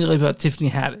 has everything you like about Tiffany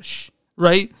Haddish,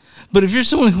 right? But if you're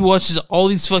someone who watches all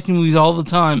these fucking movies all the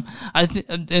time, I think.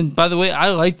 And by the way,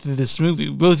 I liked this movie.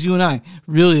 Both you and I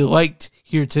really liked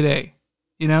Here Today.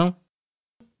 You know,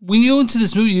 when you go into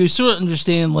this movie, you sort of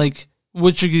understand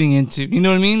what you're getting into. You know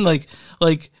what I mean? Like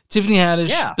Tiffany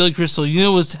Haddish, Billy Crystal. You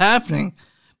know what's happening.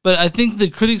 But I think the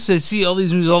critics, they see all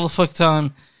these movies all the fuck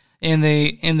time, and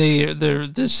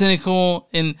they're cynical.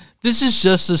 And this is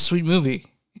just a sweet movie.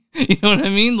 You know what I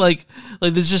mean? Like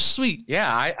it's just sweet.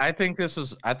 Yeah, I think I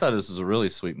thought this was a really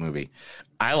sweet movie.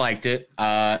 I liked it.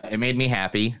 It made me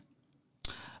happy.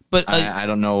 But I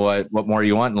don't know what more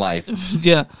you want in life.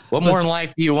 Yeah. What more in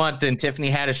life do you want than Tiffany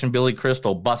Haddish and Billy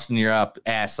Crystal busting your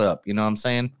ass up? You know what I'm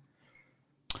saying?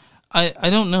 I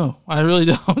don't know. I really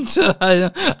don't.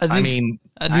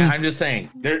 I'm just saying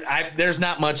there's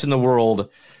not much in the world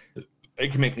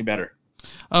that can make me better.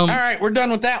 All right, we're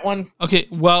done with that one. Okay,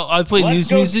 well, I play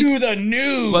news music. Let's go to the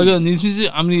news. Well, I go to news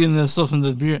music. I'm eating this stuff in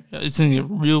the beer. It's gonna get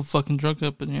real fucking drunk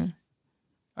up in here.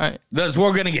 All right,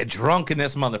 we're gonna get drunk in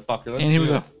this motherfucker. And here we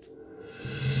go.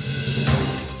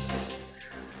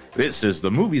 This is the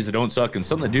movies that don't suck and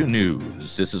some that do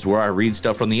news. This is where I read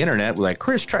stuff from the internet that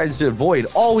Chris tries to avoid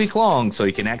all week long so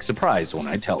he can act surprised when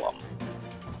I tell him.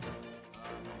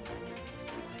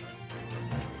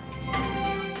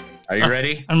 Are you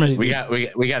ready? I'm ready. We got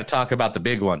to talk about the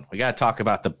big one. We got to talk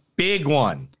about the big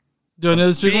one. Do I know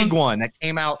this big one that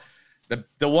came out?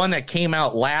 The one that came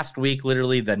out last week,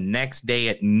 literally the next day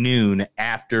at noon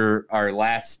after our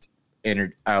last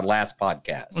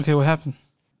podcast. Okay, what happened?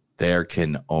 There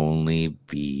can only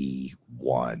be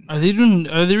one. Are they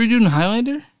redoing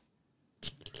Highlander?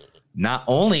 Not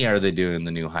only are they doing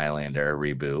the new Highlander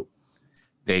reboot,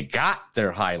 they got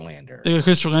their Highlander. They got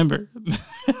Christopher Lambert.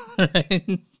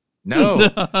 Right? No.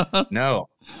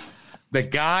 The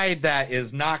guy that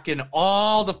is knocking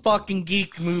all the fucking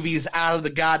geek movies out of the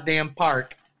goddamn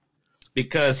park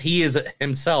because he is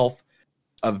himself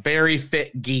a very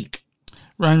fit geek.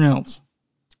 Ryan Reynolds.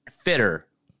 Fitter.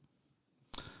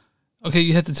 Okay,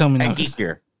 you have to tell me now. And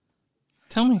geekier.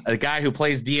 Tell me. A guy who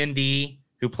plays D&D,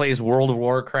 who plays World of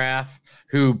Warcraft,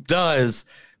 who does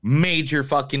major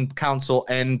fucking console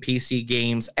and PC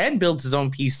games, and builds his own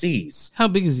PCs. How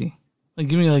big is he? Like,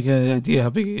 give me like an idea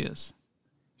how big he is.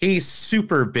 He's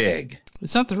super big.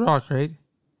 It's not The Rock, right?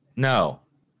 No.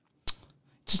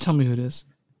 Just tell me who it is.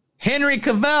 Henry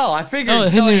Cavill. I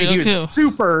figured telling you he was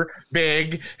super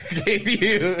big. Gave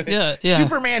you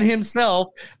Superman himself,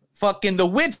 fucking The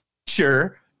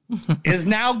Witcher, is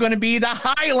now going to be the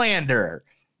Highlander.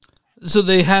 So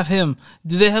they have him.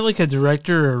 Do they have like a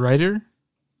director or a writer?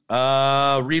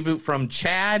 Reboot from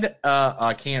Chad.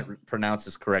 I can't pronounce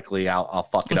this correctly. I'll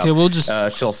fuck it up. Okay, we'll just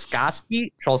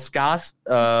Cholskowski.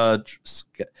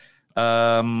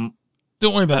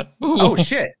 Don't worry about it. Oh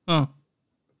shit. Oh.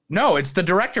 No, it's the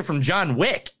director from John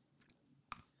Wick.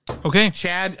 Okay.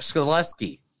 Chad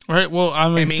Stahelski. All right. Well,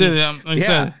 I'm excited. I'm excited.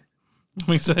 Yeah.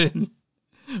 I'm excited.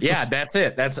 Yeah, that's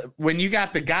it. That's when you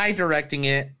got the guy directing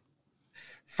it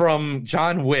from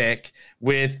John Wick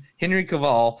with Henry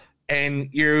Cavill. And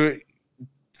you're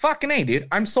fucking A, dude.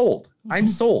 I'm sold. I'm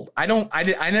sold. I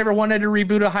never wanted to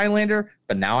reboot a Highlander,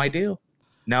 but now I do.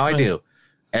 Now I do.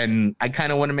 And I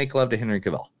kind of want to make love to Henry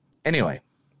Cavill. Anyway,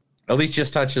 at least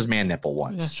just touch his man nipple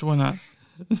once. Yeah, sure, why not?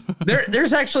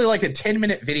 There's actually like a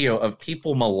 10-minute video of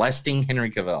people molesting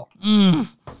Henry Cavill.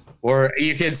 Or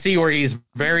you can see where he's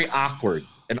very awkward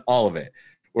in all of it.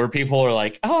 Where people are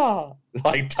like,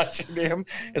 like touching him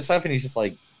and stuff. And he's just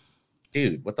like,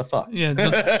 dude, what the fuck? Yeah.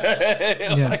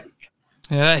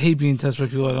 I hate being touched by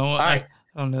people. I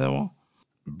don't know that one.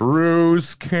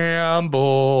 Bruce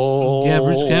Campbell. Yeah,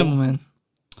 Bruce Campbell, man.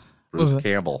 Bruce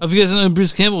Campbell. If you guys know who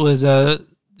Bruce Campbell is,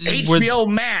 HBO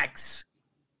Max.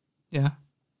 Yeah.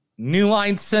 New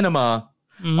Line Cinema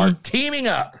are teaming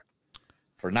up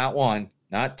for not one,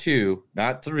 not two,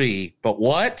 not three, but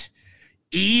what?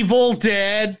 Evil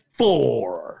Dead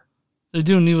 4. They're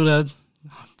doing Evil Dead.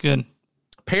 Good.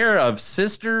 Pair of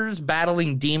sisters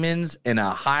battling demons in a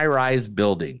high-rise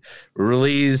building.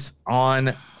 Release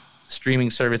on streaming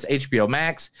service HBO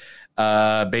Max,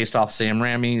 based off Sam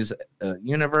Raimi's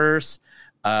universe.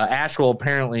 Ash will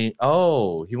apparently...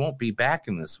 Oh, he won't be back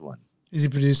in this one. Is he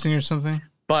producing or something?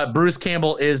 But Bruce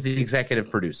Campbell is the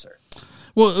executive producer.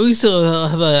 Well, at least he'll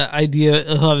have an idea.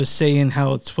 He'll have a say in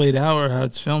how it's played out or how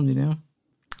it's filmed, you know?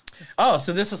 Oh,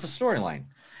 so this is a storyline.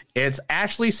 It's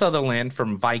Ashley Sutherland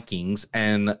from Vikings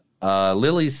and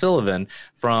Lily Sullivan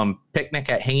from Picnic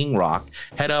at Hanging Rock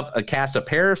head up a cast of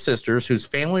pair of sisters whose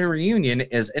family reunion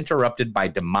is interrupted by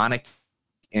demonic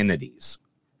entities.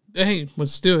 Hey,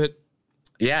 let's do it.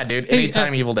 Yeah, dude.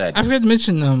 Anytime Evil Dead. I forgot to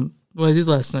mention what I did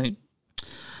last night.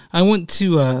 I went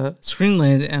to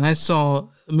Screenland and I saw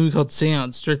a movie called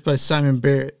Seance, directed by Simon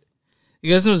Barrett.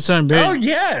 You guys know Simon Barrett? Oh,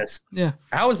 yes. Yeah.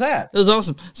 How was that? It was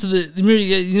awesome. So the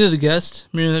you know The Guest?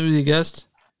 Remember that movie, The Guest?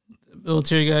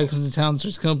 Military guy comes to town and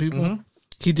starts killing people. Mm-hmm.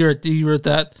 He wrote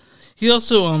that. He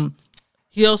also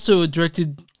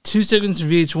directed 2 segments of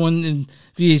VH1 and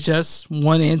VHS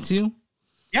 1 and 2.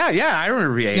 Yeah, I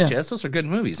remember VHS. Those are good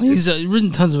movies. Dude. He's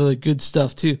written tons of other good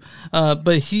stuff too.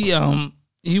 But he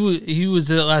was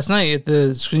there last night at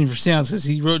the Screen for Sounds because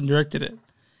he wrote and directed it.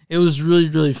 It was really,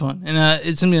 really fun, and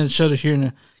it's something on Shudder here in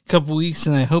a couple weeks,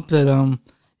 and I hope that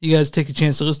you guys take a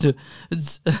chance to listen to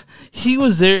it. He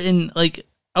was there, and like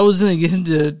I was gonna get him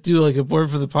to do like a board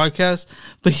for the podcast,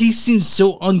 but he seemed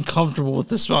so uncomfortable with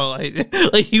the spotlight.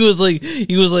 Like he was like,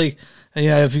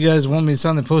 yeah, if you guys want me to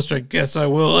sign the poster, I guess I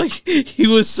will. Like he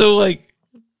was so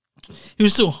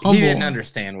humble. He didn't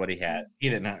understand what he had. He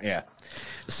didn't know. Yeah.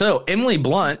 So Emily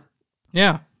Blunt.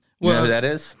 Yeah. Well, you know who that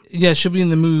is? Yeah, she'll be in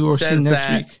the movie we're seeing next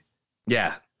week.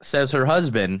 Yeah, says her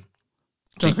husband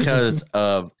because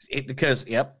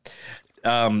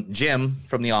Jim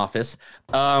from The Office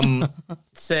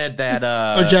said that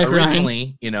Jack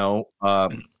originally, yeah.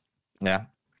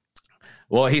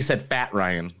 Well, he said Fat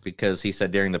Ryan because he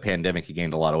said during the pandemic he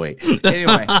gained a lot of weight.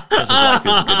 Anyway, because his wife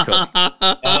is a good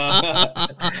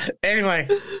cook. Anyway,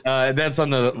 that's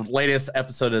on the latest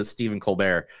episode of Stephen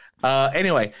Colbert.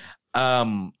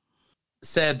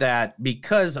 Said that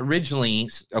because originally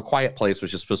A Quiet Place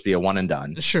was just supposed to be a one and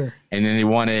done. Sure. And then they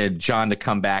wanted John to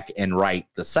come back and write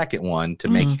the second one to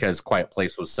make, because Quiet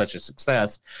Place was such a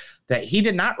success, that he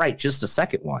did not write just a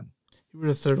second one. He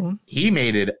wrote a third one? He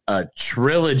made it a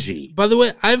trilogy. By the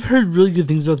way, I've heard really good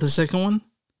things about the second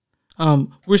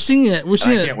one. We're seeing it.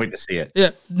 I can't wait to see it.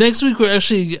 Yeah. Next week, we're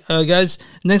actually, guys,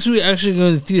 we're actually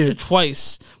going to the theater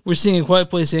twice. We're seeing A Quiet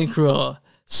Place and Cruella.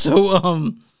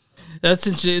 So, that's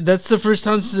the first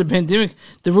time since the pandemic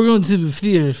that we're going to the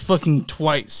theater fucking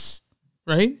twice,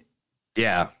 right?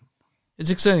 Yeah, it's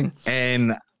exciting,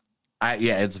 and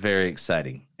it's very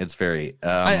exciting. It's very.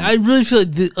 I really feel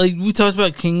like we talked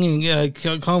about King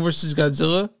and Kong versus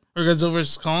Godzilla or Godzilla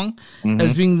versus Kong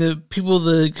as being the people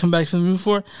that come back to the movie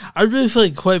for. I really feel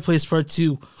like Quiet Place Part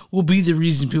 2 will be the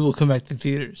reason people come back to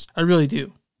theaters. I really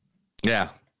do. Yeah,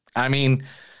 I mean.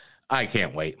 I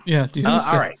can't wait. Yeah, dude. All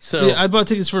right, so I bought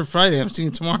tickets for Friday. I'm seeing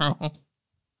it tomorrow.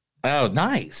 Oh,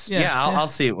 nice. Yeah, I'll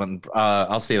see it when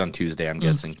I'll see it on Tuesday. I'm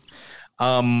guessing.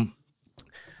 Godzilla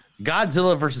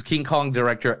versus King Kong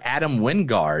director Adam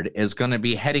Wingard is going to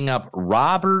be heading up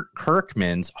Robert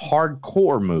Kirkman's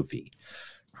hardcore movie.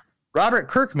 Robert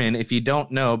Kirkman, if you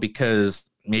don't know, because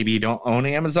maybe you don't own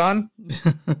Amazon,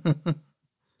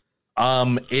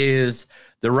 is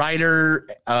the writer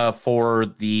for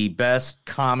the best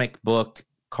comic book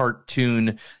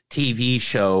cartoon TV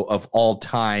show of all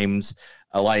times,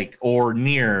 or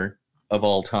near of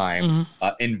all time,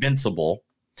 Invincible.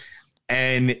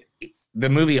 And the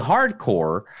movie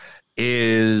Hardcore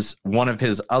is one of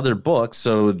his other books.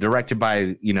 So directed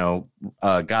by,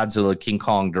 Godzilla King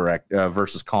Kong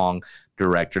versus Kong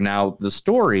director. Now the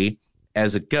story,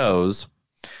 as it goes,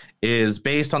 is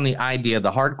based on the idea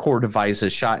the hardcore device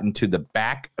is shot into the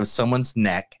back of someone's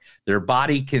neck. Their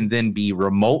body can then be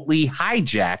remotely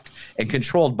hijacked and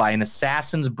controlled by an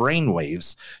assassin's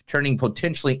brainwaves, turning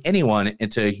potentially anyone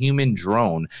into a human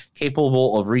drone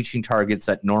capable of reaching targets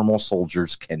that normal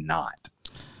soldiers cannot.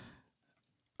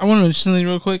 I want to mention something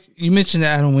real quick. You mentioned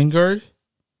Adam Wingard.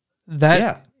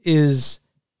 That is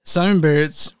Simon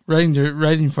Barrett's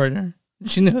writing partner.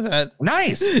 Did you know that?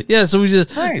 Nice. Yeah, so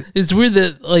it's weird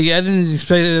that I didn't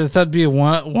expect it. I thought it'd be a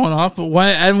one-off, but why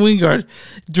Adam Wingard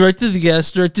directed The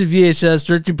Guest, directed VHS,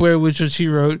 directed Blair Witch, which he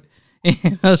wrote,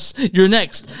 and You're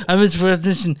Next. I forgot to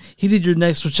mention he did You're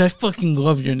Next, which I fucking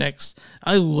love. You're Next.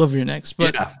 I love You're Next.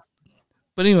 But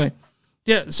anyway,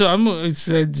 yeah. So I'm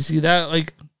excited to see that. I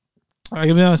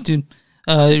gotta be honest, dude.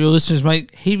 Your listeners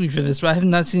might hate me for this, but I have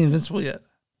not seen Invincible yet.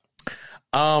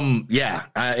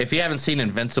 If you haven't seen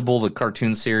Invincible, the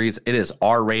cartoon series, it is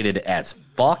R-rated as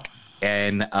fuck,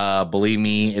 and believe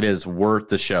me, it is worth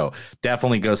the show.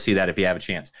 Definitely go see that if you have a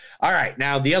chance. All right,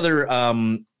 now the other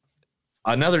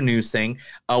another news thing,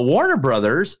 Warner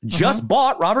Brothers just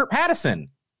bought Robert Pattinson.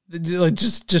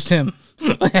 Just him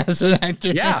as an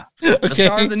actor. Yeah. The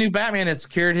star of the new Batman has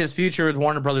secured his future with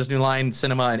Warner Brothers' New Line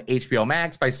Cinema and HBO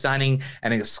Max by signing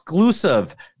an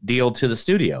exclusive deal to the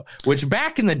studio, which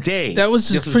back in the day that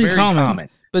was pretty common.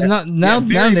 But not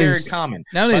nowadays. Very common.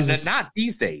 Nowadays, but not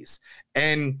these days.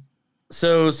 And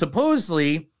so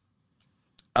supposedly,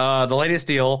 the latest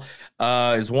deal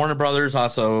is Warner Brothers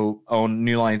also own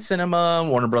New Line Cinema,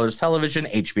 Warner Brothers Television,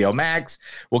 HBO Max.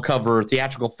 Will cover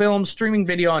theatrical films, streaming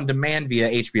video on demand via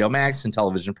HBO Max and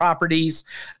television properties.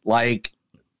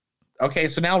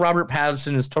 So now Robert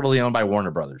Pattinson is totally owned by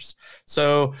Warner Brothers.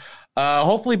 So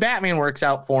hopefully Batman works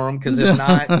out for him, because if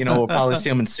not, we'll probably see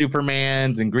him in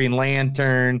Superman, then Green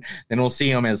Lantern, then we'll see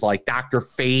him as Dr.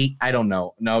 Fate. I don't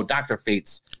know. No, Dr.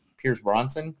 Fate's Pierce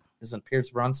Bronson. Isn't Pierce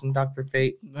Bronson Dr.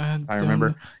 Fate? I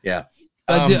remember. Yeah.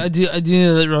 I do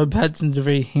know that Robert Pattinson's a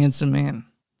very handsome man.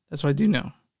 That's what I do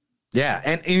know. Yeah,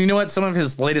 and you know what? Some of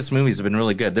his latest movies have been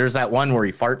really good. There's that one where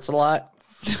he farts a lot.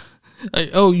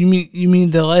 You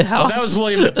mean The Lighthouse? Oh, that was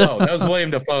William Dafoe. That was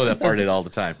William Dafoe that farted all the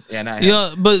time.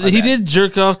 Yeah, but he did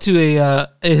jerk off to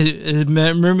a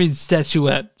mermaid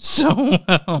statuette. So,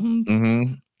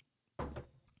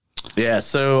 yeah.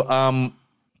 So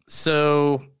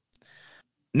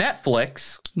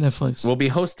Netflix will be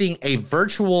hosting a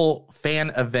virtual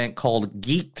fan event called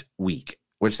Geeked Week,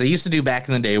 which they used to do back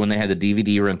in the day when they had the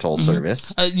DVD rental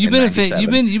service. You've been a fan.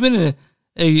 You've been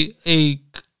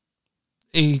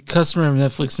a customer of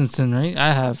Netflix since then, right?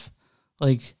 I have.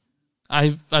 Like,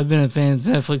 I've been a fan of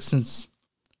Netflix since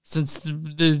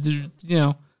the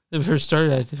it first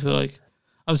started. I feel like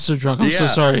I'm so drunk. I'm so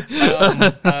sorry.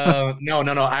 No.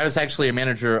 I was actually a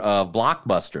manager of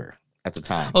Blockbuster at the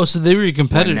time. Oh, so they were your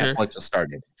competitor. When Netflix was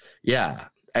started. Yeah.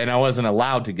 And I wasn't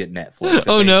allowed to get Netflix.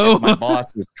 Oh, no. My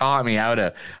boss has caught me. I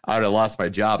would have lost my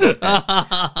job.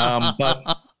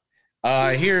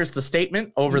 But here's the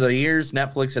statement. Over the years,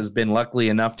 Netflix has been lucky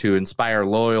enough to inspire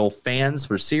loyal fans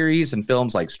for series and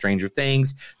films like Stranger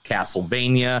Things,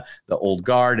 Castlevania, The Old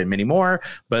Guard, and many more.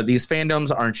 But these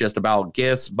fandoms aren't just about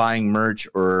gifts, buying merch,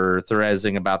 or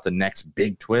theorizing about the next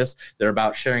big twist. They're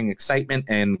about sharing excitement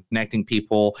and connecting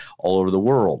people all over the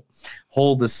world.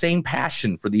 Hold the same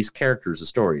passion for these characters and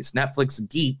stories. Netflix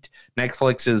Geeked,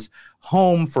 Netflix's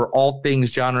home for all things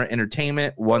genre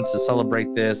entertainment, wants to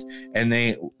celebrate this, and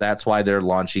that's why they're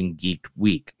launching Geeked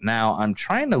Week. Now, I'm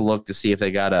trying to look to see if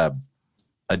they got a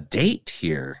date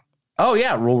here. Oh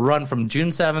yeah, we'll run from June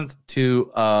 7th to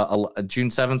June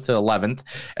 7th to 11th,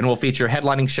 and we'll feature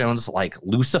headlining shows like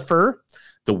Lucifer,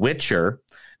 The Witcher,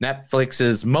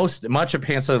 Netflix's much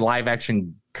anticipated live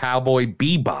action Cowboy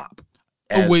Bebop.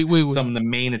 Oh, wait. Some of the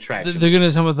main attractions. They're going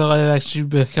to talk about the live action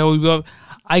Cowboy Bebop.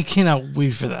 I cannot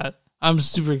wait for that. I'm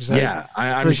super excited. Yeah,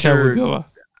 I'm sure.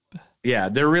 Yeah,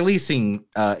 they're releasing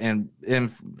and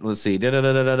let's see. Yeah,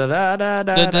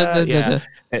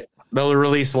 they'll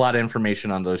release a lot of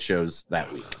information on those shows that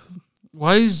week.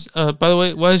 Why is by the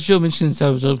way, why is Joe mentioning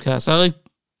Savage Lovecast? I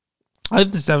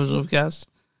like the Savage Lovecast.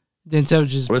 Dan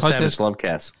Savage's What's podcast. Savage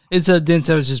Lovecast? It's Dan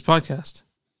Savage's podcast.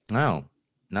 Oh,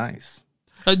 nice.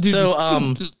 Dude, so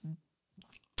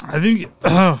I think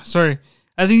sorry.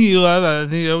 I think you love that. I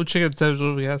think I would check out Savage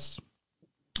Lovecast.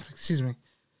 Excuse me.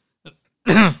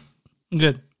 I'm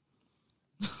good.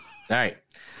 All right.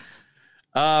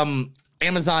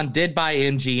 Amazon did buy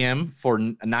MGM for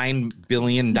 $9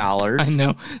 billion. I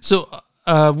know. So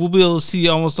we'll be able to see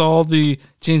almost all the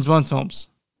James Bond films.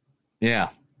 Yeah,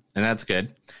 and that's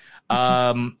good.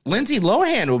 Lindsay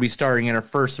Lohan will be starring in her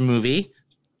first movie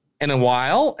in a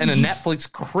while in a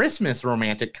Netflix Christmas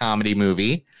romantic comedy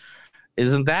movie.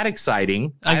 Isn't that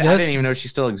exciting? I guess. I didn't even know she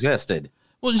still existed.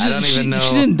 Well, she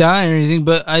didn't die or anything,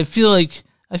 but I feel like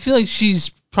she's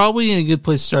probably in a good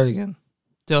place to start again.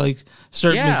 To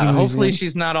start making movies. Hopefully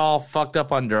she's not all fucked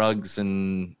up on drugs.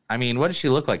 And I mean, what does she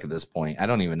look like at this point? I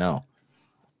don't even know.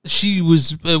 She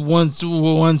was once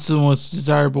the most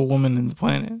desirable woman in the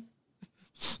planet.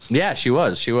 Yeah, she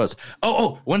was.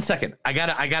 Oh, 1 second. I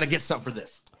gotta get something for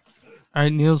this. All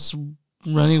right, Neil's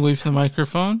running away from the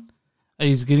microphone.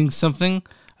 He's getting something.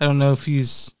 I don't know what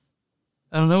he's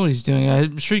doing.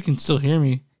 I'm sure he can still hear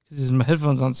me because his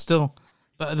headphones on still,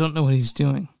 but I don't know what he's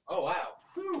doing. Oh wow!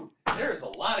 Whew. There's a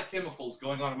lot of chemicals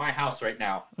going on in my house right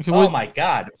now. Okay, oh my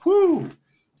god! Whoo!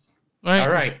 All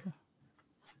right.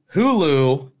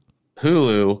 Hulu.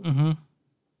 Mm-hmm.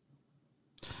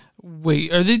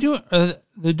 Wait, are they doing?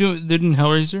 They're doing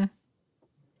Hellraiser.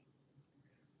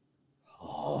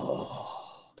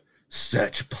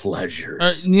 Such pleasures. All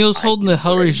right, Neil's holding the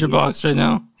Hellraiser box right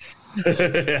now.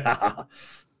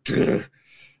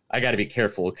 I got to be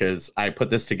careful because I put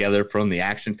this together from the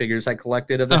action figures I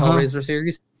collected of the Hellraiser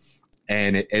series,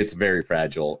 and it's very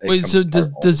fragile. Wait, so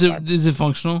is it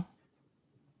functional?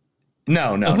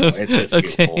 No, it's just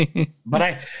beautiful.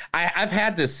 But I've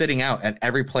had this sitting out at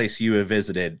every place you have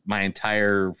visited my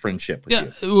entire friendship with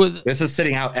you. Well, this is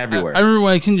sitting out everywhere. I remember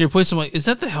when I came to your place, I'm like, is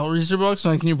that the Hellraiser box?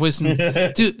 And I came to your place,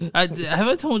 and dude, have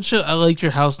I told you I like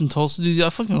your house in Tulsa, dude? I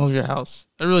fucking love your house.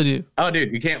 I really do. Oh,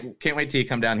 dude, you can't wait till you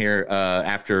come down here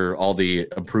after all the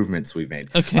improvements we've made.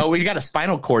 Okay. Oh, we got a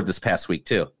spinal cord this past week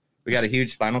too. We got a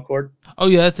huge spinal cord. Oh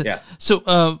yeah, that's it. Yeah.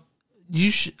 So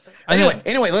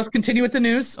Anyway, let's continue with the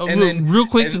news. And then real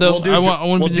quick, though, I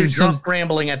want to do drunk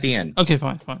rambling at the end. Okay,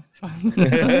 fine.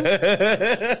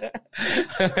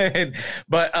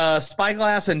 But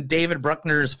Spyglass and David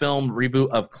Bruckner's film reboot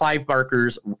of Clive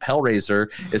Barker's Hellraiser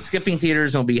is skipping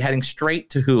theaters and will be heading straight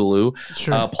to Hulu.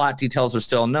 Sure. Plot details are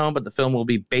still unknown, but the film will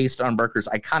be based on Barker's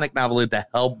iconic novel, The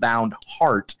Hellbound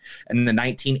Heart, and the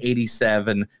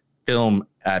 1987 film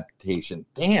adaptation.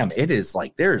 Damn, it is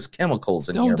like there's chemicals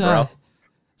in here, bro.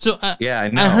 So yeah, I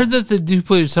know. I heard that the dude who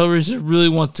plays Hellraiser really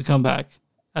wants to come back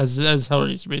as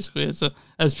Hellraiser, basically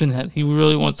as Pinhead. He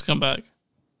really wants to come back.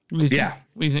 What do you think?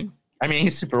 What do you think? I mean,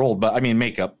 he's super old, but I mean,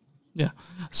 makeup. Yeah.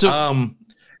 So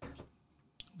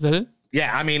is that it?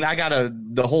 Yeah, I mean, I got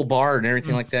the whole bar and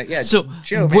everything like that. Yeah. So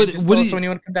Joe, man, what just do tell us you, when you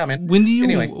want to come down, man? When do you?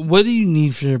 Anyway. What do you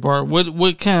need for your bar?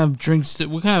 What kind of drinks?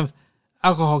 What kind of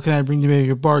alcohol can I bring to make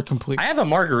your bar complete? I have a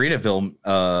Margaritaville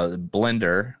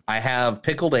blender. I have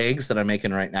pickled eggs that I'm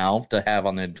making right now to have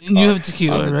on the. You have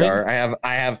tequila, right? Bar.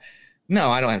 I have. No,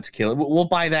 I don't have tequila. We'll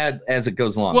buy that as it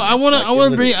goes along. Well, I want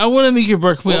to make your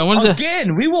bar complete. Well,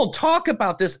 again, we will talk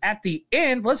about this at the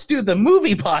end. Let's do the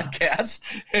movie podcast,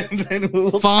 and then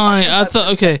we'll. Fine. I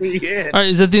thought. Okay. All right.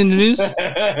 Is that the end of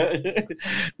the news?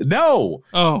 No.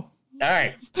 Oh. All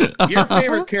right. Your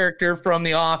favorite character from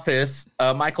The Office,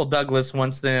 Michael Douglas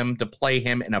wants them to play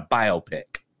him in a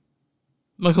biopic.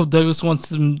 Michael Douglas wants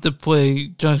them to play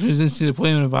John Krasinski to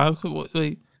play him in a biopic.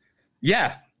 Wait.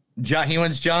 Yeah. He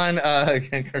wants John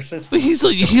Krasinski. But he's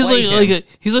like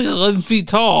 11 feet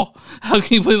tall. How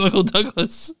can you play Michael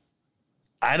Douglas?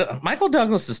 Michael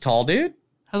Douglas is tall, dude.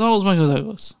 How tall is Michael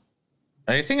Douglas?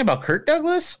 Are you thinking about Kirk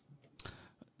Douglas?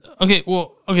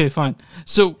 Okay, fine.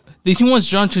 So he wants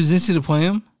John Krasinski to play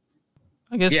him?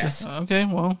 I guess. Yes. Okay,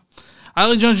 well, I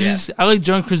like John Krasinski. I like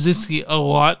John Krasinski a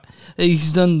lot.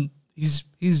 He's doing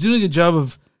a good job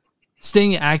of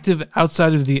staying active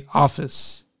outside of The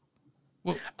Office.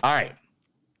 All right.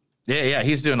 Yeah,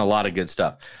 he's doing a lot of good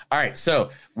stuff. All right, so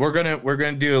we're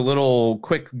gonna do a little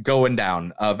quick going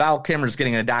down. Val Kilmer's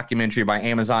getting a documentary by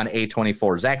Amazon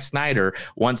A24. Zack Snyder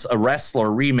wants a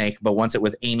Wrestler remake, but wants it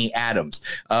with Amy Adams.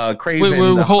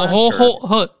 Craven. Wait,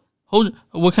 hold.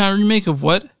 What kind of remake of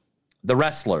what? The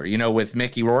Wrestler. With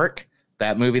Mickey Rourke,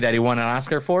 that movie that he won an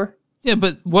Oscar for. Yeah,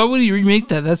 but why would he remake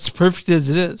that? That's perfect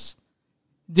as it is.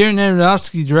 Darren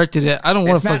Aronofsky directed it. I don't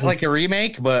want to. It's not like a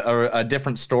remake, but a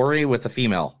different story with a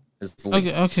female.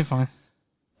 Okay, fine.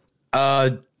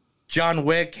 John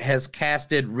Wick has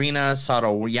casted Rina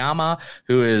Sawayama,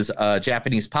 who is a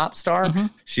Japanese pop star. Mm-hmm.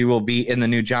 She will be in the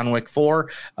new John Wick 4.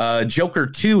 Joker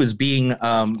 2 is being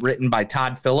written by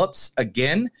Todd Phillips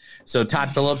again. So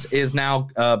Todd Phillips is now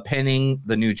penning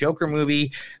the new Joker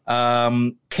movie.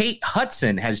 Kate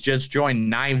Hudson has just joined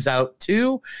Knives Out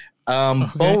 2.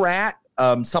 Borat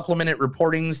supplemented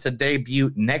reportings to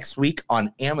debut next week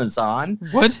on Amazon.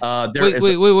 What? Wait. Are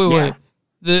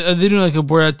they doing like a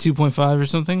Borat 2.5 or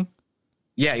something?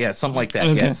 Yeah, something like that.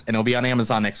 Okay. Yes, and it'll be on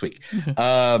Amazon next week.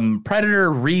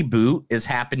 Predator reboot is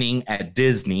happening at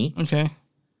Disney. Okay.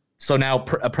 So now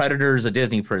Predator is a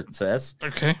Disney princess.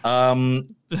 Okay. Kevin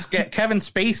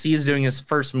Spacey is doing his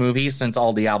first movie since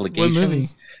all the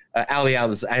obligations.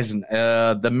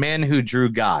 The Men Who Drew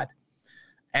God.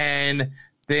 And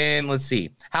then let's see.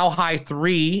 How High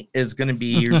 3 is going to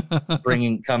be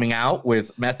coming out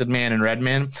with Method Man and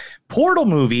Redman. Portal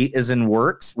movie is in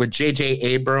works with J.J.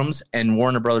 Abrams and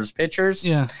Warner Brothers Pictures.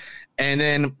 Yeah. And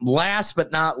then last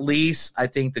but not least, I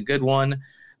think the good one,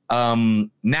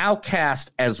 now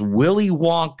cast as Willy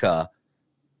Wonka,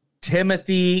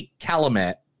 Timothy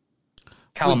Chalamet.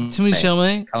 Timothy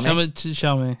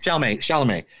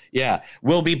Chalamet. Yeah,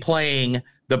 will be playing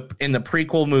in the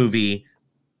prequel movie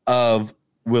of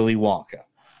Willy Wonka.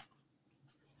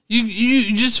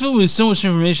 You just filled me with so much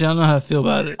information. I don't know how to feel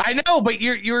about it. I know, but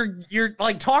you're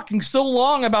like talking so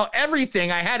long about everything.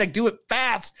 I had to do it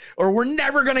fast, or we're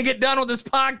never gonna get done with this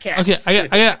podcast. Okay,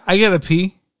 I gotta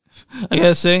pee. I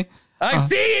gotta say. I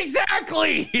see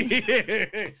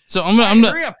exactly. So I'm gonna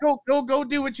hurry up. Go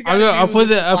do what you got. I'll play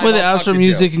the outro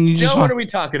music, and you just. Joe, what are we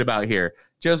talking about here?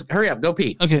 Just hurry up. Go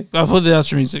pee. Okay, I'll play the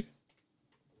outro music.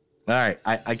 All right,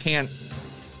 I can't.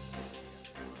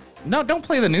 No, don't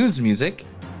play the news music.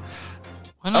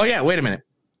 Oh, yeah, wait a minute.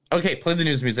 Okay, play the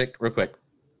news music real quick.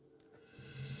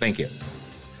 Thank you.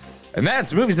 And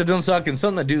that's movies that don't suck and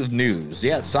something that do news.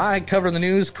 Yes, I cover the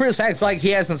news. Chris acts like he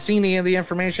hasn't seen any of the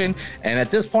information. And at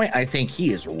this point, I think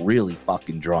he is really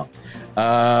fucking drunk.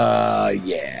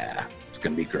 Yeah, it's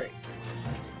going to be great.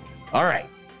 All right.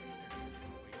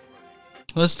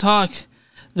 Let's talk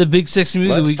the big sexy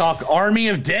movie. Let's talk Army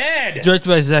of Dead. Directed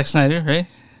by Zack Snyder, right?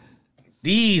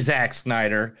 The Zack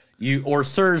Snyder. or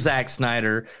Sir Zack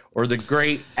Snyder, or the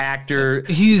great actor.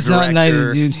 He's director, not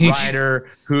 90, dude. Writer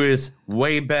who is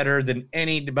way better than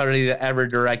anybody that ever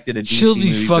directed a DC Chill the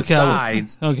movie fuck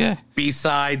out. Okay.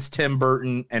 Besides Tim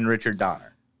Burton and Richard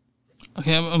Donner.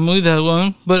 Okay, I'm gonna leave that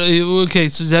alone. But okay,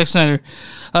 so Zack Snyder,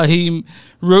 he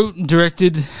wrote,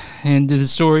 directed, and did the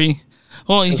story.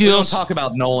 Well, we don't talk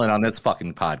about Nolan on this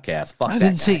fucking podcast. Fuck. I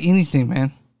didn't say anything,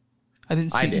 man. I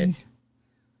didn't say.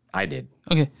 I did.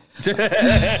 Okay.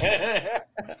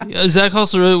 Zach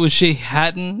also wrote it with Shay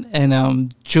Hatton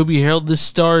and Joby Harold. This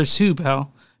stars who,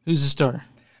 pal? Who's the star?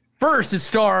 First, it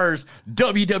stars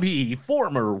WWE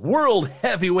former world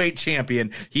heavyweight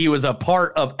champion. He was a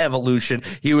part of Evolution.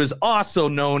 He was also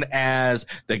known as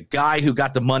the guy who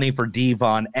got the money for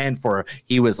Devon and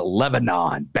he was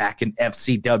Lebanon back in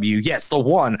FCW. Yes, the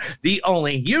one, the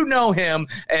only. You know him,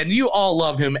 and you all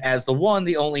love him as the one,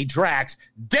 the only Drax,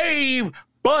 Dave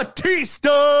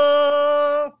Bautista.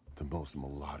 The most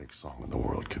melodic song in the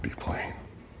world could be playing.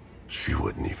 She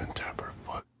wouldn't even tap her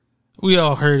foot. We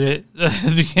all heard it at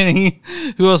the beginning.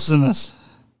 Who else is in this?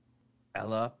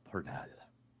 Ella Purnell.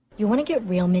 You want to get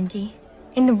real, Mindy?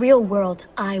 In the real world,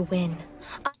 I win.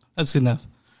 That's good enough.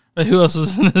 Right, who else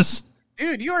is in this?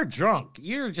 Dude, you are drunk.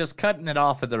 You're just cutting it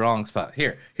off at the wrong spot.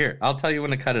 Here. I'll tell you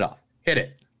when to cut it off. Hit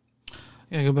it.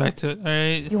 Yeah, go back to it. All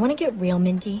right. You want to get real,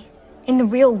 Mindy? In the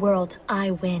real world,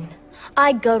 I win.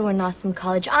 I go to an awesome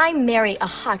college. I marry a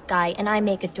hot guy, and I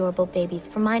make adorable babies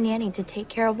for my nanny to take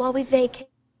care of while we vacate.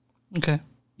 Okay.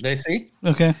 They see?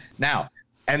 Okay. Now,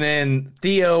 and then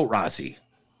Theo Rossi.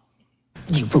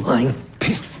 You lying?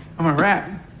 I'm a rat.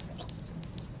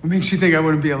 What makes you think I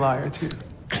wouldn't be a liar, too?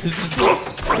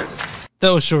 That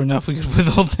was short enough. We could put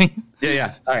the whole thing.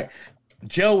 Yeah. All right.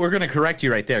 Joe, we're going to correct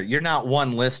you right there. You're not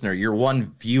one listener. You're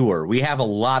one viewer. We have a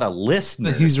lot of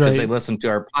listeners. He's right. Because they listen to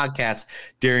our podcast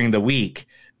during the week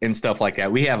and stuff like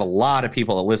that. We have a lot of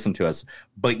people that listen to us,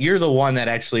 but you're the one that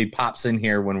actually pops in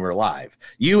here when we're live.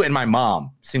 You and my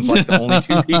mom seems like the only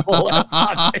two people that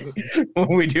pops in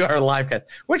when we do our live cast,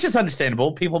 which is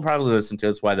understandable. People probably listen to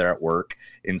us while they're at work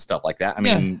and stuff like that. I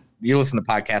mean, you listen to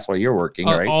podcasts while you're working,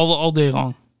 right? All day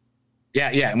long. Yeah.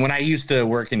 And when I used to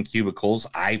work in cubicles,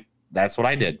 that's what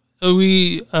I did.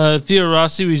 Theo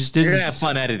Rossi, we just did. You're gonna have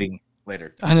fun editing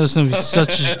later. I know it's gonna be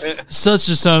such a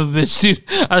son of a bitch, dude.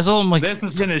 I saw him like this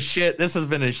has been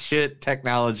a shit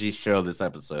technology show this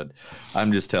episode.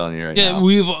 I'm just telling you right now.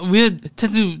 Yeah, we had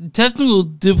technical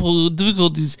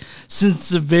difficulties since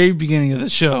the very beginning of the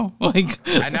show. Like,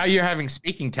 and now you're having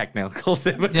speaking technical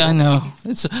difficulties. Yeah, I know.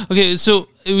 It's okay. So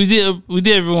we did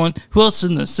everyone. Who else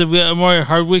in this? So we got Amari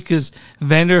Hardwick as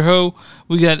Vanderho.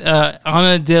 We got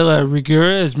Ana de la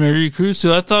Rigura as Mary Cruz.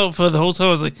 So I thought for the whole time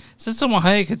I was like, is that Salma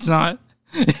Hayek? It's not.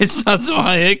 It's not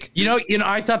Salma Hayek. You know.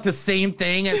 I thought the same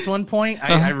thing at one point.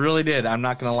 I really did. I'm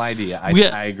not gonna lie to you.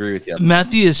 I agree with you.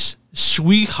 Matthias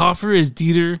Schweighofer as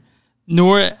Dieter,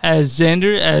 Nora as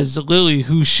Xander, as Lily,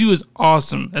 who she was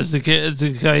awesome as the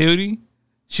coyote.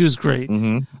 She was great.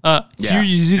 Mm-hmm.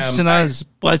 Hiroyuki Sanada as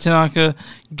Black Tanaka,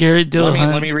 Garrett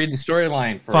Dillahunt. Let me read the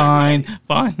storyline.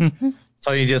 Fine.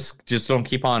 So you just don't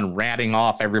keep on ratting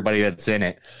off everybody that's in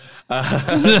it.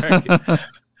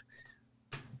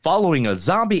 Following a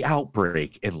zombie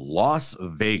outbreak in Las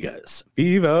Vegas,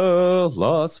 Viva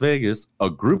Las Vegas, a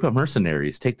group of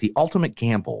mercenaries take the ultimate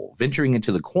gamble, venturing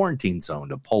into the quarantine zone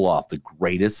to pull off the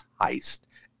greatest heist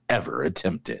ever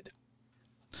attempted.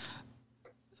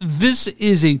 This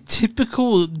is a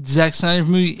typical Zack Snyder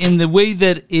movie in the way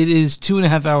that it is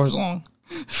 2.5 hours long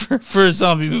for a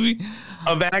zombie movie.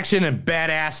 Of action and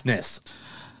badassness.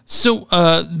 So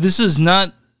this is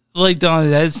not like Dawn of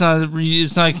the Dead. It's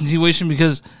not a continuation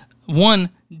because, one,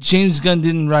 James Gunn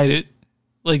didn't write it.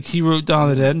 Like, he wrote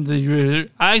Dawn of the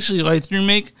Dead. I actually liked the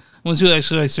remake. Most people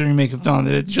actually likes the remake of Dawn of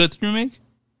the Dead. Did you like the remake?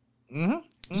 Mm-hmm.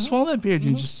 Just swallow that beer,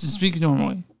 dude. Just speak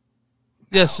normally.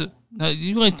 Yes. No,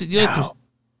 you liked it. You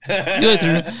liked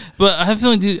it. But I have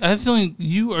a feeling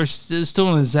you are still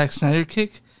on a Zack Snyder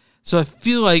kick. So I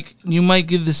feel like you might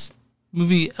give this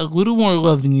movie a little more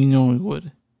love than you normally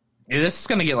would. Yeah, this is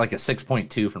gonna get like a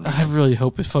 6.2 from me. I really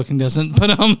hope it fucking doesn't.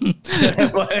 But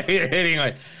But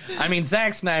anyway, I mean,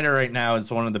 Zack Snyder right now is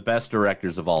one of the best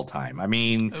directors of all time. I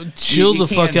mean, chill the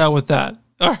fuck out with that.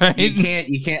 All right, you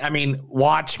can't. I mean,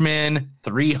 Watchmen,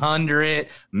 300,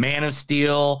 Man of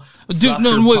Steel, dude.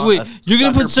 No, wait. You're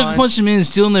gonna put Sucker Punch and Man of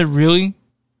Steel in there, really?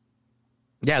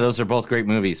 Yeah, those are both great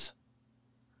movies.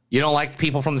 You don't like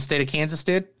People from the State of Kansas,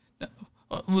 dude?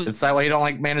 Is that why you don't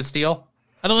like Man of Steel?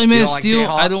 I don't like Man of Steel.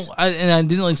 I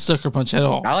didn't like Sucker Punch at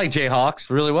all. I like Jayhawks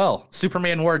really well.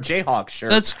 Superman wore a Jayhawk shirt.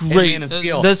 That's great. Man of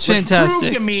Steel, that's fantastic. Which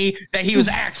proved to me that he was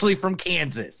actually from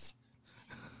Kansas.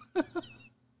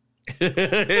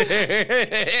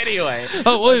 Anyway.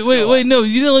 Oh, wait. No,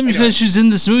 you didn't let me finish who's in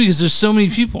this movie because there's so many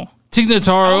people. Tig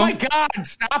Notaro. Oh my God!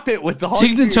 Stop it with the whole.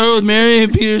 Tig Notaro with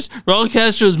Marianne Peters. Raul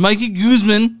Castro's Mikey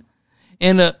Guzman,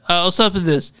 and I'll stop at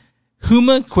this.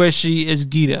 Huma Qureshi as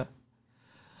Gita.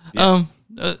 Yes.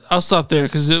 I'll stop there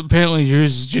because apparently you're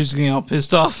just getting all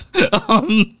pissed off.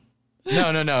 No,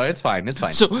 it's fine. It's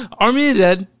fine. So Army of the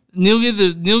Dead. Neil gave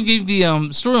the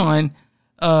storyline.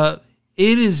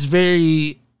 It is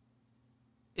very.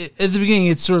 At the beginning,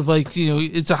 it's sort of like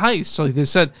it's a heist, like they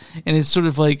said, and it's sort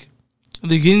of like.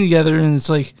 They're getting together, and it's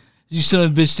like, you son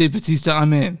of a bitch, Dave Bautista,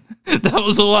 I'm in. That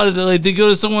was a lot of the, like, they go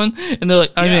to someone, and they're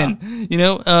like, I'm in,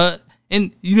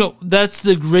 and, that's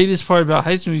the greatest part about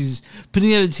heist movies, putting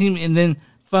together a team and then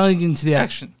finally getting to the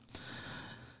action.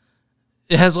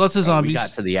 It has lots of zombies. We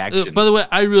got to the action. By the way,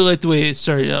 I really like the way it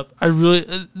started up. I really...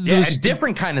 and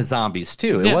different kind of zombies,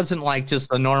 too. It wasn't like just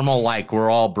the normal, like, we're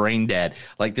all brain dead.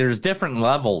 Like, there's different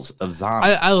levels of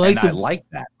zombies. I like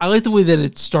that. I like the way that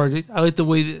it started. I like the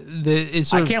way that it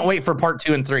sort I can't wait for part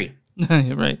 2 and 3.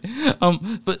 Right.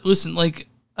 But listen, like,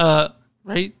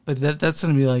 right? But that's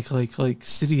going to be like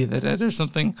City of the Dead or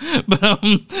something.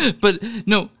 But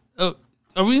no...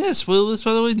 Are we going to spoil this,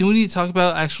 by the way? Do we need to talk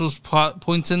about actual plot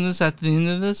points in this at the end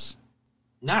of this?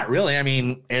 Not really. I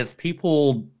mean, as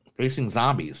people facing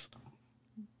zombies.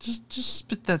 Just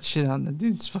spit that shit out. That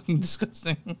dude's fucking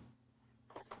disgusting.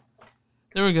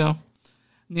 There we go.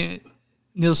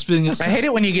 Neil's spitting us. I hate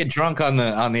it when you get drunk on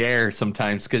the air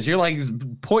sometimes because you're like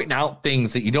pointing out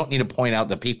things that you don't need to point out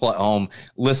that people at home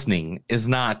listening is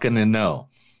not going to know.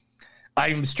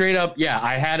 I'm straight up. Yeah,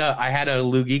 I had a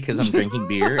loogie because I'm drinking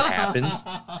beer. It happens,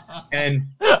 and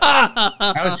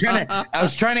I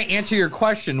was trying to answer your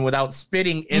question without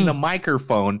spitting in the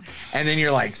microphone, and then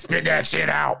you're like, "Spit that shit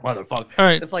out, motherfucker!" All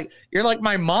right, it's like you're like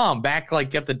my mom back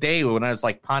like at the day when I was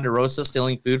like Ponderosa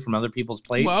stealing food from other people's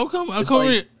plates. Well, I'll come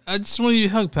over. I just want you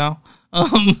to hug, pal.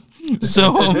 Army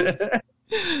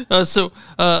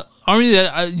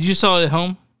that you saw it at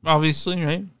home, obviously,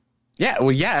 right? Yeah,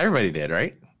 well, yeah, everybody did,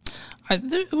 right?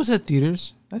 It was at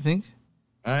theaters, I think.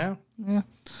 Oh, yeah?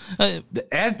 Yeah.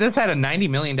 This had a $90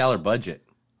 million budget.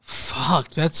 Fuck,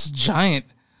 that's giant.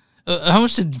 How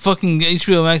much did fucking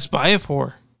HBO Max buy it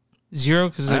for? Zero?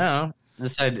 Because I don't know.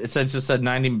 It said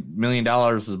 $90 million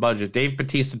was the budget. Dave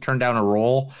Bautista turned down a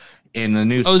role in the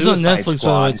new Suicide Squad. Netflix,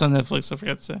 by the way. It's on Netflix, I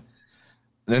forgot to say.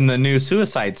 In the new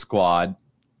Suicide Squad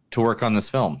to work on this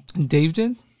film. And Dave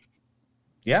did?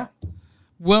 Yeah.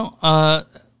 Well,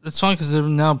 that's fine because they're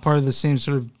now part of the same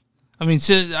sort of. I mean,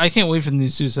 I can't wait for the new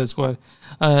Suicide Squad.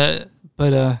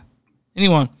 But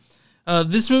anyway,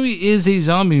 this movie is a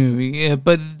zombie movie.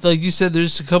 But like you said,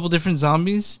 there's a couple different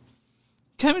zombies.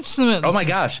 Can I mention something about? Oh my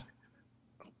gosh!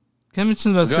 Can I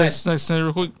mention something about Zack Snyder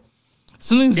real quick?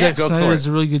 Something Zack Snyder does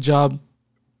a really good job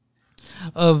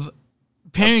of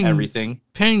pairing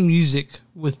music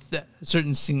with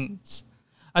certain scenes.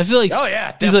 I feel like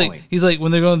he's like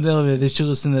when they're going to the elevator, they should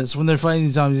listen to this. When they're fighting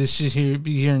these zombies, they should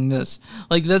be hearing this.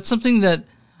 Like that's something that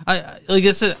like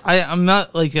I said, I'm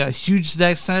not like a huge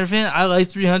Zack Snyder fan. I like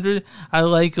 300. I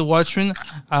like Watchmen.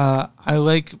 I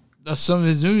like some of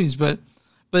his movies, but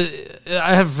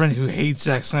I have a friend who hates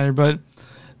Zack Snyder, but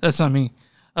that's not me.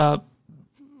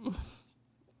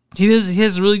 He has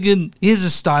a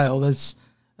style that's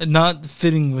not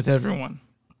fitting with everyone,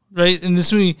 right? And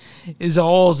this movie is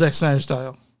all Zack Snyder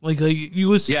style. Like you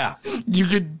listen, you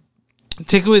could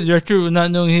take away the director with not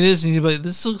knowing who it is, and you'd be like,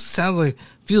 "This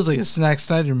feels like a Zack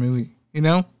Snyder movie," you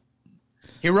know?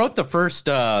 He wrote the first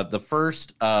draft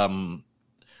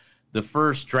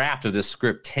of this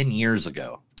script 10 years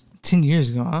ago. 10 years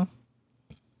ago, huh?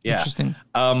 Yeah. Interesting.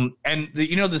 And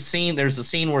the scene. There's a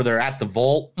scene where they're at the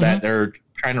vault that they're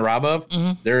trying to rob of.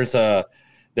 Mm-hmm.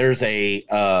 There's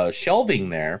a shelving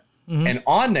there, and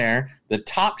on there, the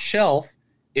top shelf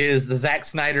is the Zack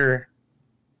Snyder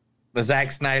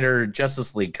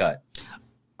Justice League cut.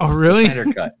 Oh, really? The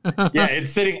Snyder cut. Yeah,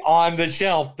 it's sitting on the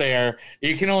shelf there.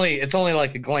 It's only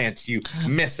like a glance. You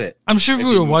miss it. I'm sure if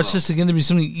we were to watch this again, there'd be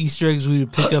so many Easter eggs we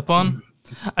would pick up on.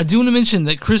 I do want to mention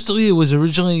that Chris D'Elia was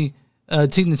originally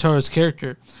Tig Notaro's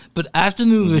character, but after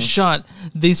the movie was shot,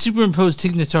 they superimposed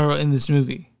Tig Notaro in this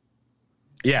movie.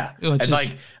 Yeah, and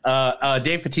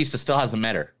Dave Bautista still hasn't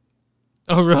met her.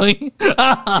 Oh, really?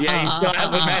 Yeah, he still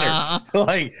hasn't met her.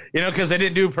 Because they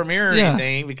didn't do a premiere or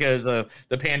anything because the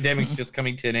pandemic's just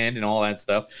coming to an end and all that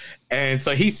stuff. And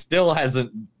so he still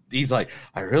hasn't. He's like,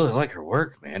 I really like her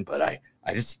work, man, but I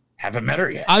just haven't met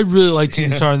her yet. I really like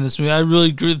Tig Notaro in this movie. I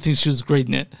really think she was great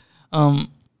in it.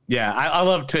 Yeah, I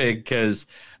love Tig because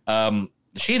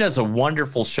she does a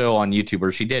wonderful show on YouTube,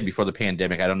 or she did before the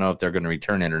pandemic. I don't know if they're going to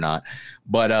return it or not,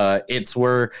 but it's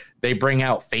where they bring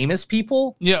out famous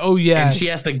people. Yeah. Oh, yeah. And she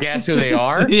has to guess who they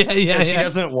are. yeah. She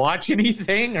doesn't watch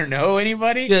anything or know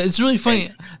anybody. Yeah, it's really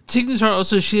funny. Tig Notaro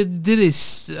also, she did a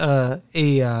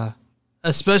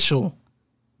special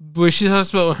where she talks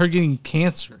about her getting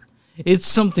cancer. It's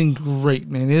something great,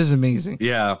 man. It is amazing.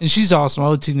 Yeah. And she's awesome. I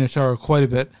love Tig Notaro quite a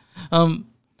bit.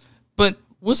 But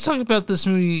let's talk about this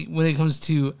movie when it comes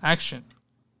to action,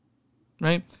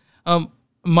 right?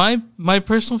 My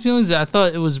personal feelings, I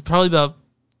thought it was probably about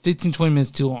 15, 20 minutes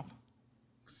too long.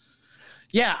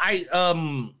 Yeah,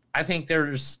 I think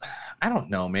there's, I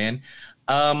don't know, man.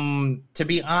 To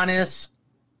be honest,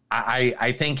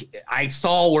 I think I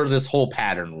saw where this whole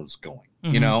pattern was going.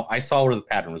 You know, I saw where the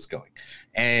pattern was going.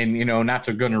 And, you know, not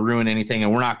to going to ruin anything,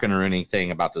 and we're not going to ruin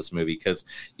anything about this movie because,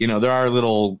 you know, there are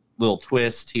little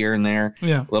twists here and there,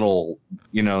 little,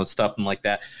 you know, stuff and like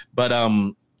that. But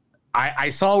I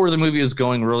saw where the movie was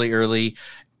going really early,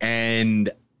 and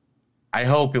I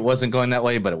hope it wasn't going that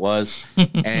way, but it was.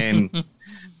 And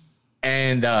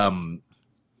they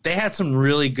had some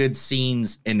really good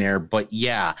scenes in there, but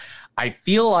yeah, I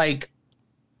feel like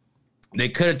they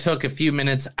could have took a few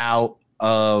minutes out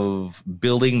of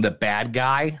building the bad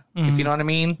guy, if you know what I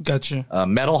mean. Gotcha.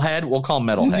 Metalhead, we'll call him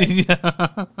Metalhead.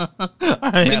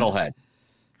 Right. Metalhead.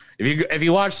 If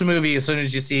you watch the movie, as soon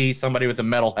as you see somebody with a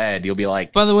metal head, you'll be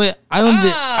like. By the way, I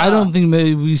don't think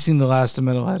maybe we've seen the last of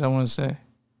Metalhead. I want to say.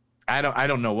 I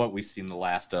don't know what we've seen the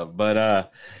last of,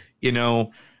 but you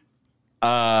know.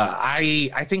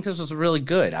 I think this was really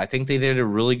good. I think they did a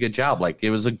really good job. Like, it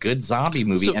was a good zombie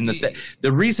movie. So, and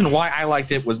the reason why I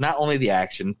liked it was not only the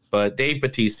action, but Dave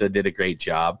Bautista did a great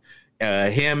job.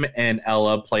 Him and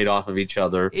Ella played off of each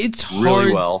other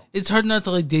really well. It's hard not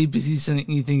to like Dave Bautista in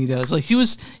anything he does. Like,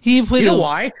 he played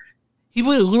why? He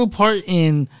played a little part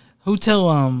in Hotel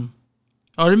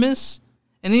Artemis.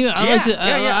 And even I liked him.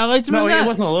 No, in that. It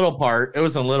wasn't a little part. It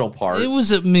was a little part. It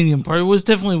was a medium part. It was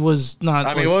definitely was not.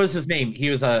 I mean, what was his name? He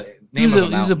was a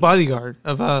bodyguard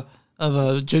of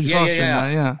Jodie Foster.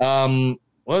 Yeah.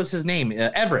 What was his name?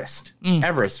 Everest.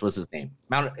 Everest was his name.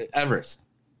 Mount Everest.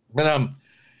 But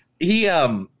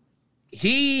the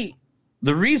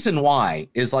reason why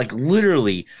is like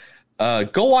literally.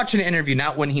 Go watch an interview,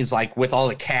 not when he's like with all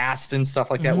the cast and stuff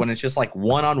like that, when it's just like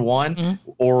one-on-one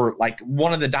or like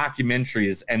one of the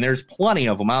documentaries, and there's plenty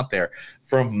of them out there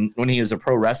from when he was a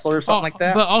pro wrestler or something like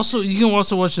that. But also, you can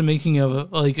also watch the making of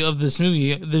this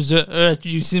movie. There's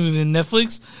you've seen it in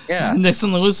Netflix. Yeah. Next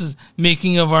on the list is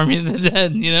Making of Army of the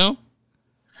Dead. You know.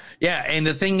 Yeah, and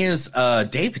the thing is,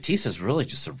 Dave Bautista is really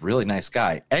just a really nice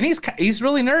guy, and he's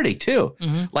really nerdy too.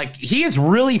 Like, he is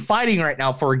really fighting right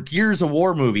now for a Gears of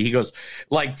War movie. He goes,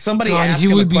 like, somebody asked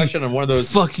him a question on one of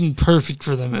those. Fucking perfect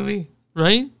for the movie,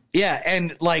 right? Yeah,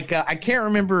 and like I can't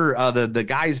remember the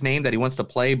guy's name that he wants to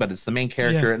play, but it's the main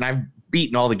character, and I've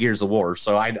beaten all the Gears of War,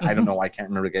 so I don't know why I can't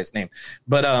remember the guy's name,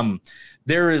 but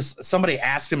there is somebody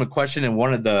asked him a question in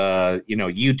one of the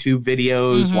YouTube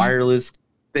videos, wireless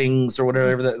things or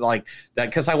whatever that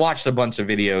because I watched a bunch of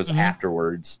videos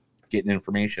afterwards getting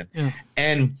information,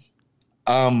 and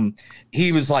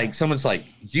he was like, someone's like,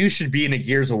 you should be in a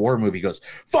Gears of War movie. He goes,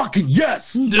 fucking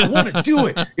yes, I want to do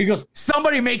it. He goes,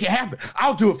 somebody make it happen.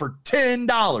 I'll do it for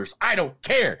 $10. I don't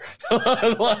care. And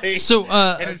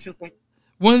it's just like,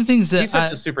 one of the things that he's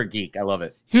such a super geek. I love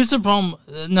it. Here's the problem.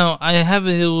 No, I have a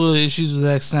little issues with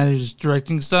Zack Snyder's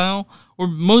directing style, or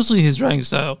mostly his writing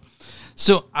style.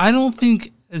 So I don't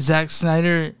think Zack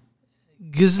Snyder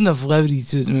gives enough levity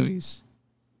to his movies.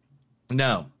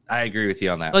 No, I agree with you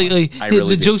on that.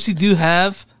 The jokes he do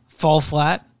have fall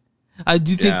flat. I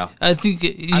do think. Yeah. I think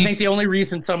the only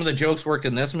reason some of the jokes worked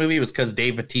in this movie was because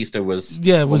Dave Bautista was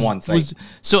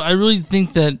so I really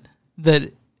think that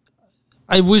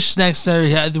I wish Zack Snyder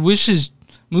had. I wish his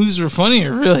movies were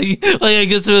funnier. Really, I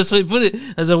guess the best way to put it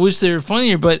is I wish they were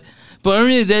funnier, but. But I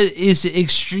mean, that is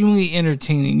extremely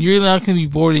entertaining. You're not going to be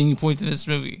bored at any point in this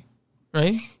movie,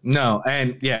 right? No,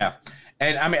 and yeah.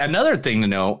 And I mean, another thing to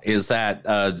know is that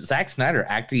Zack Snyder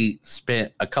actually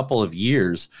spent a couple of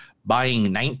years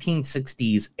buying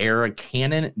 1960s era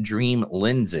Canon Dream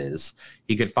lenses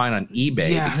he could find on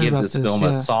eBay to give this film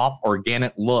a soft,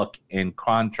 organic look in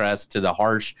contrast to the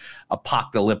harsh,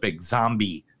 apocalyptic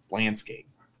zombie landscape.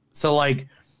 So, like,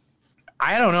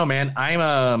 I don't know, man.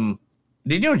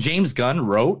 Did you know James Gunn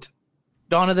wrote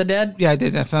Dawn of the Dead? Yeah, I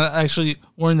did. I actually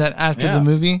learned that after the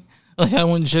movie. Like, I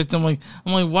went and checked. I'm like,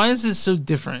 why is this so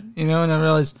different? And I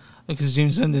realized because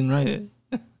James Gunn didn't write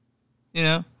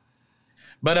it.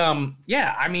 But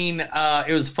yeah, I mean,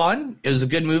 it was fun. It was a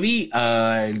good movie.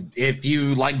 If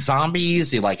you like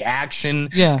zombies, you like action.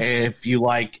 Yeah. If you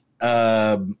like,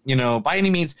 you know, by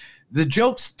any means, the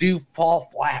jokes do fall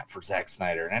flat for Zack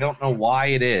Snyder, and I don't know why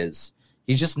it is.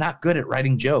 He's just not good at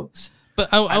writing jokes. But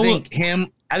I think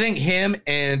him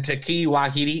and Taiki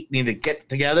Waititi need to get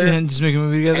together and just make a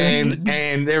movie together.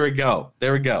 And there we go.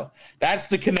 There we go. That's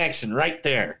the connection right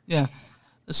there. Yeah.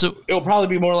 So it'll probably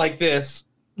be more like this.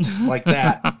 Like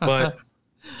that, but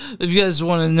if you guys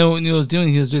want to know what Neil was doing,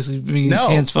 he was basically making his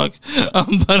hands fuck.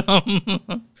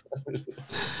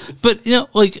 But you know,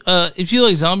 like if you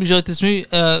like zombies, you like this movie.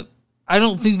 I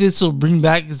don't think this will bring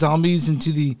back zombies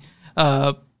into the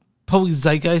public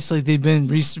zeitgeist like they've been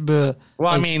recent. Well,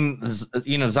 like, I mean,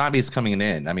 you know, zombies coming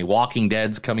in. I mean, Walking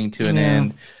Dead's coming to an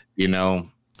end. You know,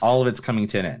 all of it's coming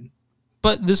to an end.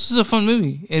 But this is a fun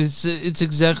movie. It's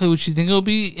exactly what you think it'll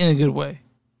be in a good way.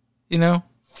 You know.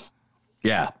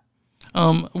 Yeah.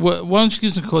 Why don't you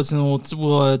give some quotes and then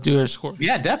we'll do our score?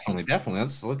 Yeah, definitely.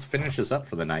 Let's finish this up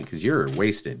for the night because you're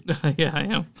wasted. Yeah, I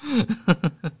am.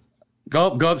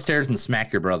 Go upstairs and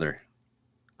smack your brother.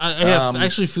 I have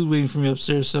actually food waiting for me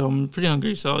upstairs, so I'm pretty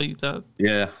hungry. So I'll eat that.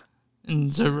 Yeah.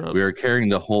 And zero. We are carrying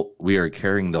the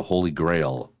holy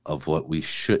grail of what we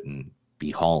shouldn't be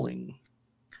hauling.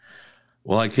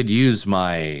 Well, I could use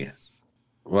my.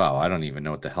 Wow, I don't even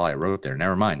know what the hell I wrote there.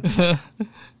 Never mind.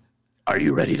 Are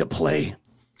you ready to play?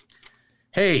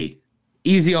 Hey,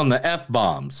 easy on the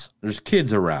F-bombs. There's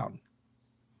kids around.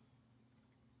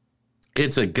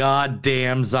 It's a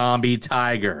goddamn zombie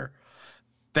tiger.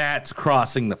 That's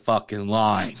crossing the fucking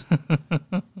line.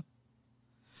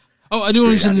 Oh, I do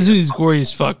mention this movie's gory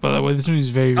as fuck, by the way. This movie's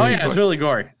very, very gory. It's really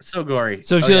gory. It's so gory.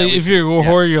 So if you're a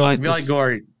horror, you're like if you like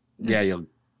gory. Yeah, you'll.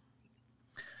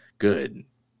 Good.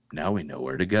 Now we know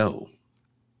where to go.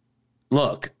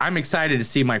 Look, I'm excited to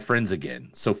see my friends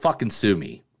again, so fucking sue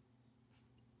me.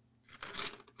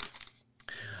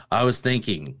 I was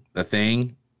thinking, the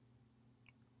thing,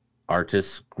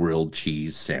 Artist's grilled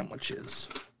cheese sandwiches.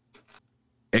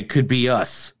 It could be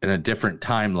us in a different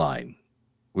timeline.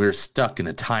 We're stuck in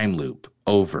a time loop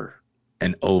over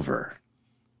and over.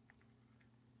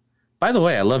 By the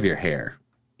way, I love your hair.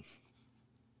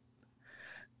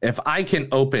 If I can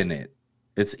open it,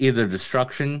 it's either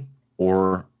destruction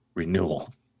or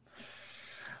renewal.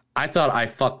 I thought I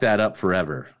fucked that up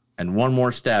forever. And one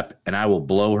more step and I will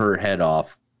blow her head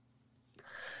off.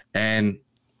 And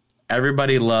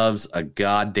everybody loves a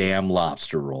goddamn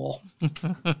lobster roll.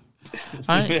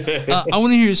 I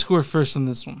want to hear your score first on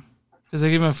this one. Because I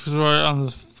gave my score on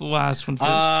the last one first.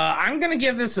 I'm going to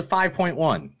give this a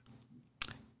 5.1.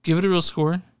 Give it a real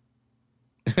score.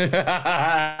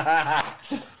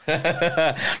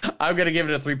 I'm going to give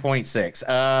it a 3.6.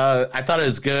 I thought it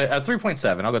was good.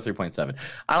 3.7. I'll go 3.7.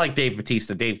 I like Dave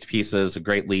Bautista. Dave Bautista is a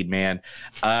great lead man.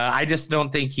 I just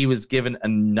don't think he was given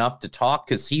enough to talk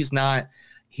because he's not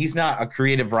a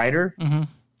creative writer,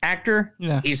 actor.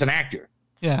 Yeah. He's an actor.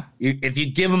 Yeah. If you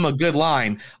give him a good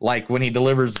line, like when he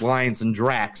delivers lines in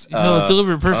Drax. No,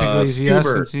 deliver it perfectly if you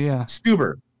ask him to, yeah.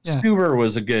 Stuber. Yeah. Stuber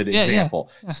was a good example.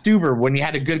 Yeah. Stuber, when you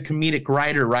had a good comedic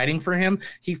writer writing for him,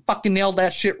 he fucking nailed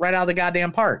that shit right out of the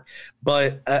goddamn park.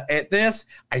 But at this,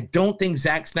 I don't think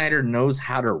Zack Snyder knows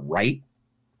how to write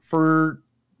for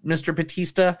Mr.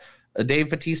 Bautista,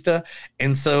 Dave Bautista.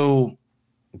 And so,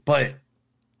 but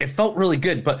it felt really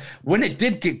good. But when it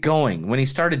did get going, when he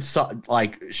started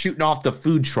like shooting off the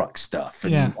food truck stuff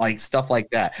and like stuff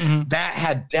like that, that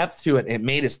had depth to it. It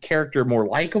made his character more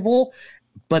likable.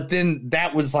 But then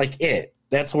that was like it.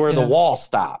 That's where the wall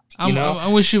stopped. You know?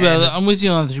 I'm with you about that. I'm with you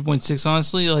on 3.6.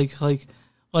 Honestly, like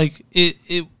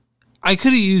it. I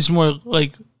could have used more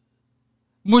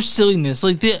silliness.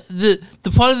 Like the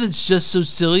part of it's just so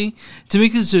silly to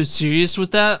make it so serious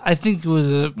with that. I think was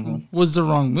the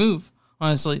wrong move.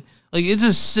 Honestly, like it's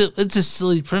a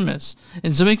silly premise,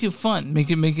 and so make it fun. Make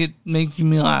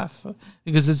me laugh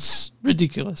because it's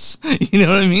ridiculous. You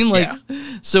know what I mean? Like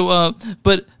so.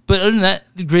 But other than that,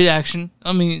 great action.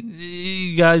 I mean,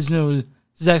 you guys know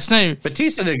Zack Snyder.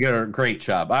 Batista did a great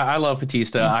job. I love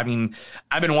Batista. I mean,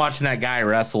 I've been watching that guy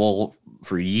wrestle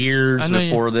for years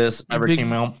before this ever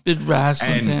came out. Big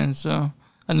wrestling fan, so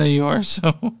I know you are.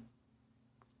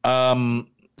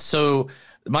 So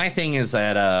my thing is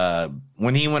that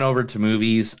when he went over to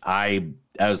movies, I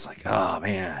was like, oh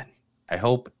man, I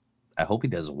hope he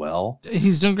does well.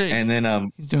 He's doing great. And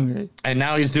then he's doing great. And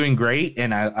now he's doing great.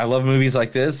 And I love movies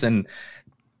like this, and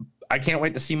I can't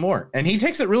wait to see more. And he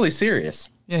takes it really serious.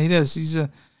 Yeah, he does.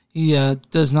 He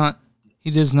does not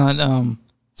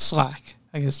slack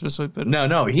I guess the best way to put it.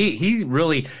 No, he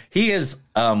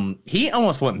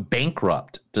almost went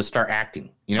bankrupt to start acting.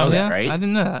 You know that, right? I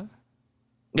didn't know that.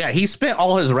 Yeah, he spent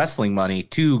all his wrestling money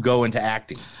to go into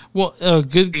acting. Well,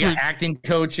 good he got acting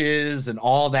coaches and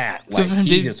all that. Like,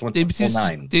 he just went the full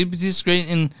nine. Dave Bautista's great,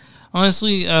 and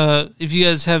honestly, if you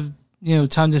guys have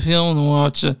time to feel and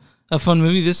watch a fun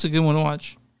movie, this is a good one to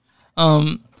watch.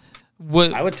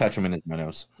 What I would touch him in his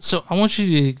nose. So I want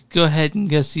you to go ahead and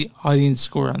guess the audience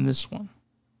score on this one.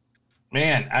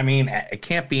 Man, I mean, it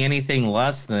can't be anything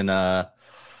less than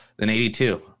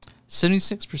 82.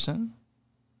 76%.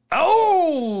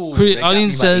 Oh!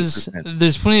 Audience says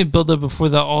there's plenty of build-up before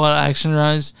the all-out action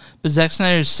arrives, but Zack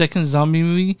Snyder's second zombie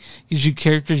movie gives you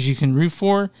characters you can root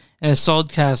for and a solid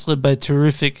cast led by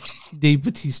terrific Dave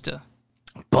Bautista.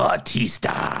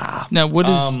 Now, what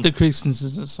is the critics'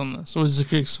 consensus on this? What is the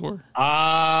critics' score?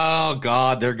 Oh,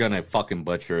 God, they're going to fucking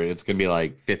butcher it. It's going to be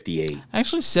like 58.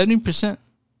 Actually, 70%.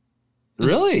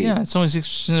 Really? Yeah, it's only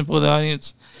 6% below the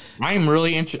audience. I'm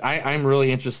really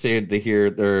interested to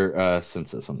hear their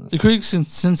census on this. The critics'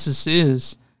 consensus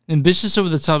is ambitious,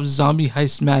 over-the-top zombie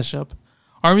heist mashup.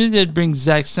 Army of the Dead brings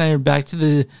Zack Snyder back to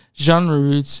the genre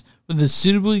roots with a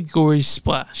suitably gory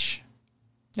splash.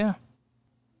 Yeah,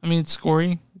 I mean it's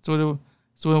gory. It's what it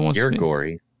wants to be. You're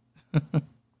gory.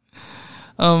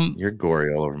 You're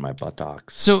gory all over my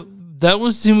buttocks. So that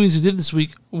was the 2 movies we did this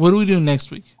week. What are we doing next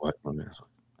week? What?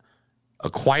 A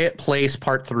Quiet Place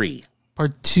Part 3.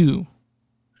 Part 2.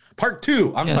 Part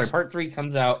 2. I'm sorry. Part 3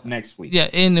 comes out next week. Yeah,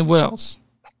 and what else?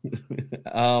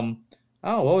 What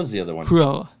was the other one?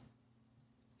 Cruella.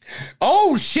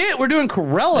 Oh shit, we're doing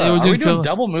Cruella. Yeah, Are we doing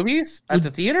double movies at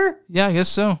the theater? Yeah, I guess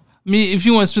so. I mean, if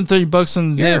you want to spend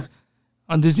 $30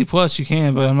 on Disney Plus, you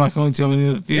can, but I'm not going to. I'm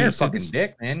going to the theater. You're a fucking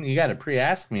dick, man. You got to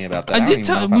pre-ask me about that.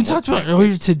 We talked about it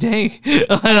earlier today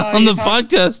on the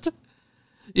podcast.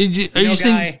 Are you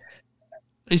saying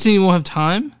you won't have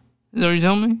time? Is that what you're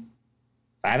telling me?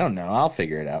 I don't know. I'll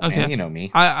figure it out, okay. man. You know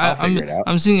me. I'll figure it out.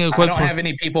 I'm seeing a quiet. I don't have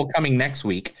any people coming next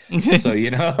week, so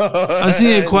you know. I'm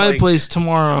seeing A Quiet Place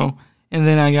tomorrow, and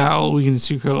then I got all weekend to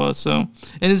see Cruella. So,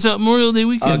 and it's Memorial Day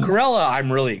weekend. Cruella,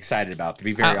 I'm really excited about. To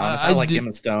be very honest, I like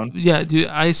Emma Stone. Yeah, dude,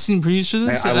 I seen previews for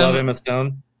this. I love Emma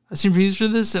Stone. I seen previews for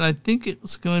this, and I think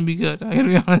it's going to be good. I got to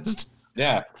be honest.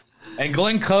 Yeah. And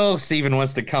Glenn Close even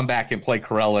wants to come back and play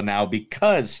Cruella now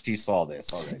because she saw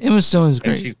this already. Emma Stone is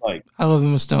great. And she's like, I love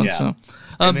Emma Stone. Yeah. So,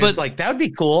 but it's like that would be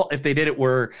cool if they did it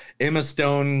where Emma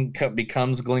Stone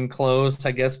becomes Glenn Close,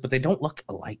 I guess, but they don't look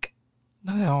alike.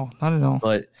 Not at all. Not at all.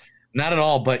 But not at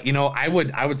all. But you know, I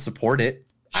would support it.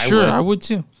 Sure, I would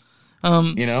too.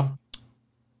 You know,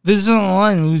 visit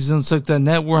online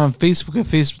moviesdon'tsuck.net. We're on Facebook at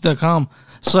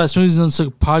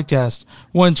facebook.com/moviesdon'tsuck podcast.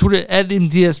 We're on Twitter at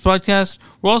MTS Podcast.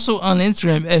 We're also on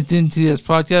Instagram at MTS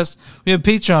Podcast. We have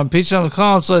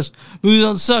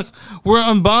patreon.com/moviesdon'tsuck. We're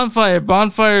on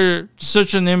Bonfire.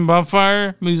 Search our name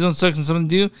Bonfire. Movies Don't Suck and Something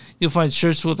to Do. You'll find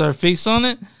shirts with our face on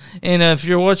it. And if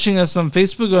you're watching us on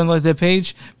Facebook, go and like that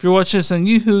page. If you're watching us on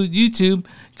YouTube,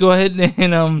 go ahead and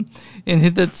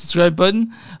hit that subscribe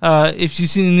button. If you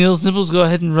see Neil's nipples, go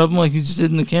ahead and rub them like you just did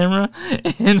in the camera.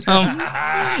 And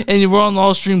we're on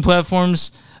all stream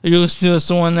platforms. You're listening to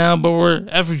us on one now, but we're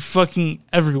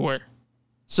everywhere.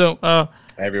 So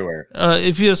everywhere.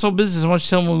 If you have a small business, why don't you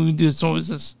tell them what we do at small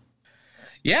business?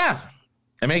 Yeah.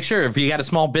 And make sure if you got a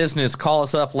small business, call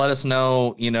us up, let us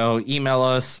know, email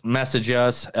us, message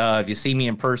us. If you see me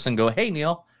in person, go, hey,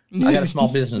 Neil, I got a small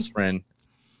business friend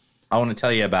I want to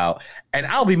tell you about. And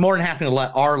I'll be more than happy to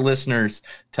let our listeners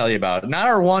tell you about it. Not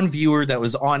our one viewer that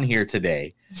was on here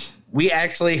today. We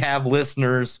actually have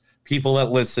listeners, people that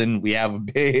listen. We have a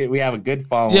good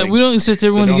following. Yeah, we don't expect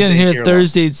everyone to get in here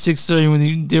Thursday at 6:30 when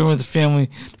you're dealing with the family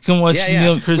to come watch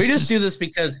Neil and Chris. We just do this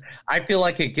because I feel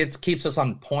like it keeps us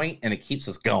on point and it keeps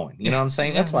us going. You know what I'm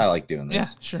saying? That's why I like doing this. Yeah,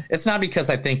 sure. It's not because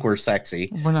I think we're sexy.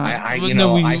 We're not.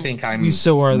 I think I'm. We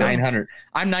so are 900.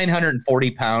 I'm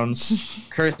 940 pounds.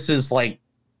 Chris is like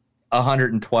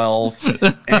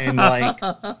 112, and like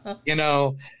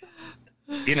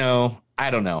I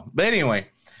don't know. But anyway.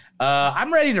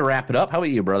 I'm ready to wrap it up. How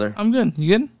about you, brother? I'm good.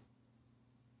 You good?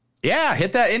 Yeah,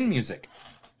 hit that end music.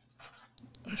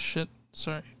 Oh, shit.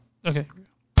 Sorry. Okay.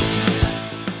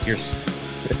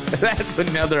 That's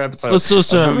another episode. Let's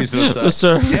start. Let's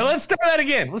start. Yeah, let's start that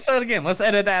again. Let's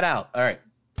edit that out. All right.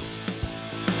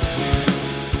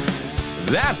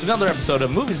 That's another episode of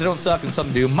Movies That Don't Suck and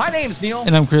Something to Do. My name's Neil.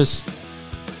 And I'm Chris.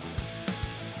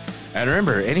 And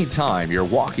remember, anytime you're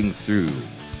walking through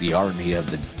the army of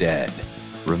the dead,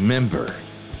 remember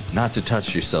not to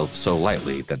touch yourself so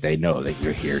lightly that they know that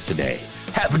you're here today.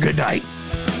 Have a good night.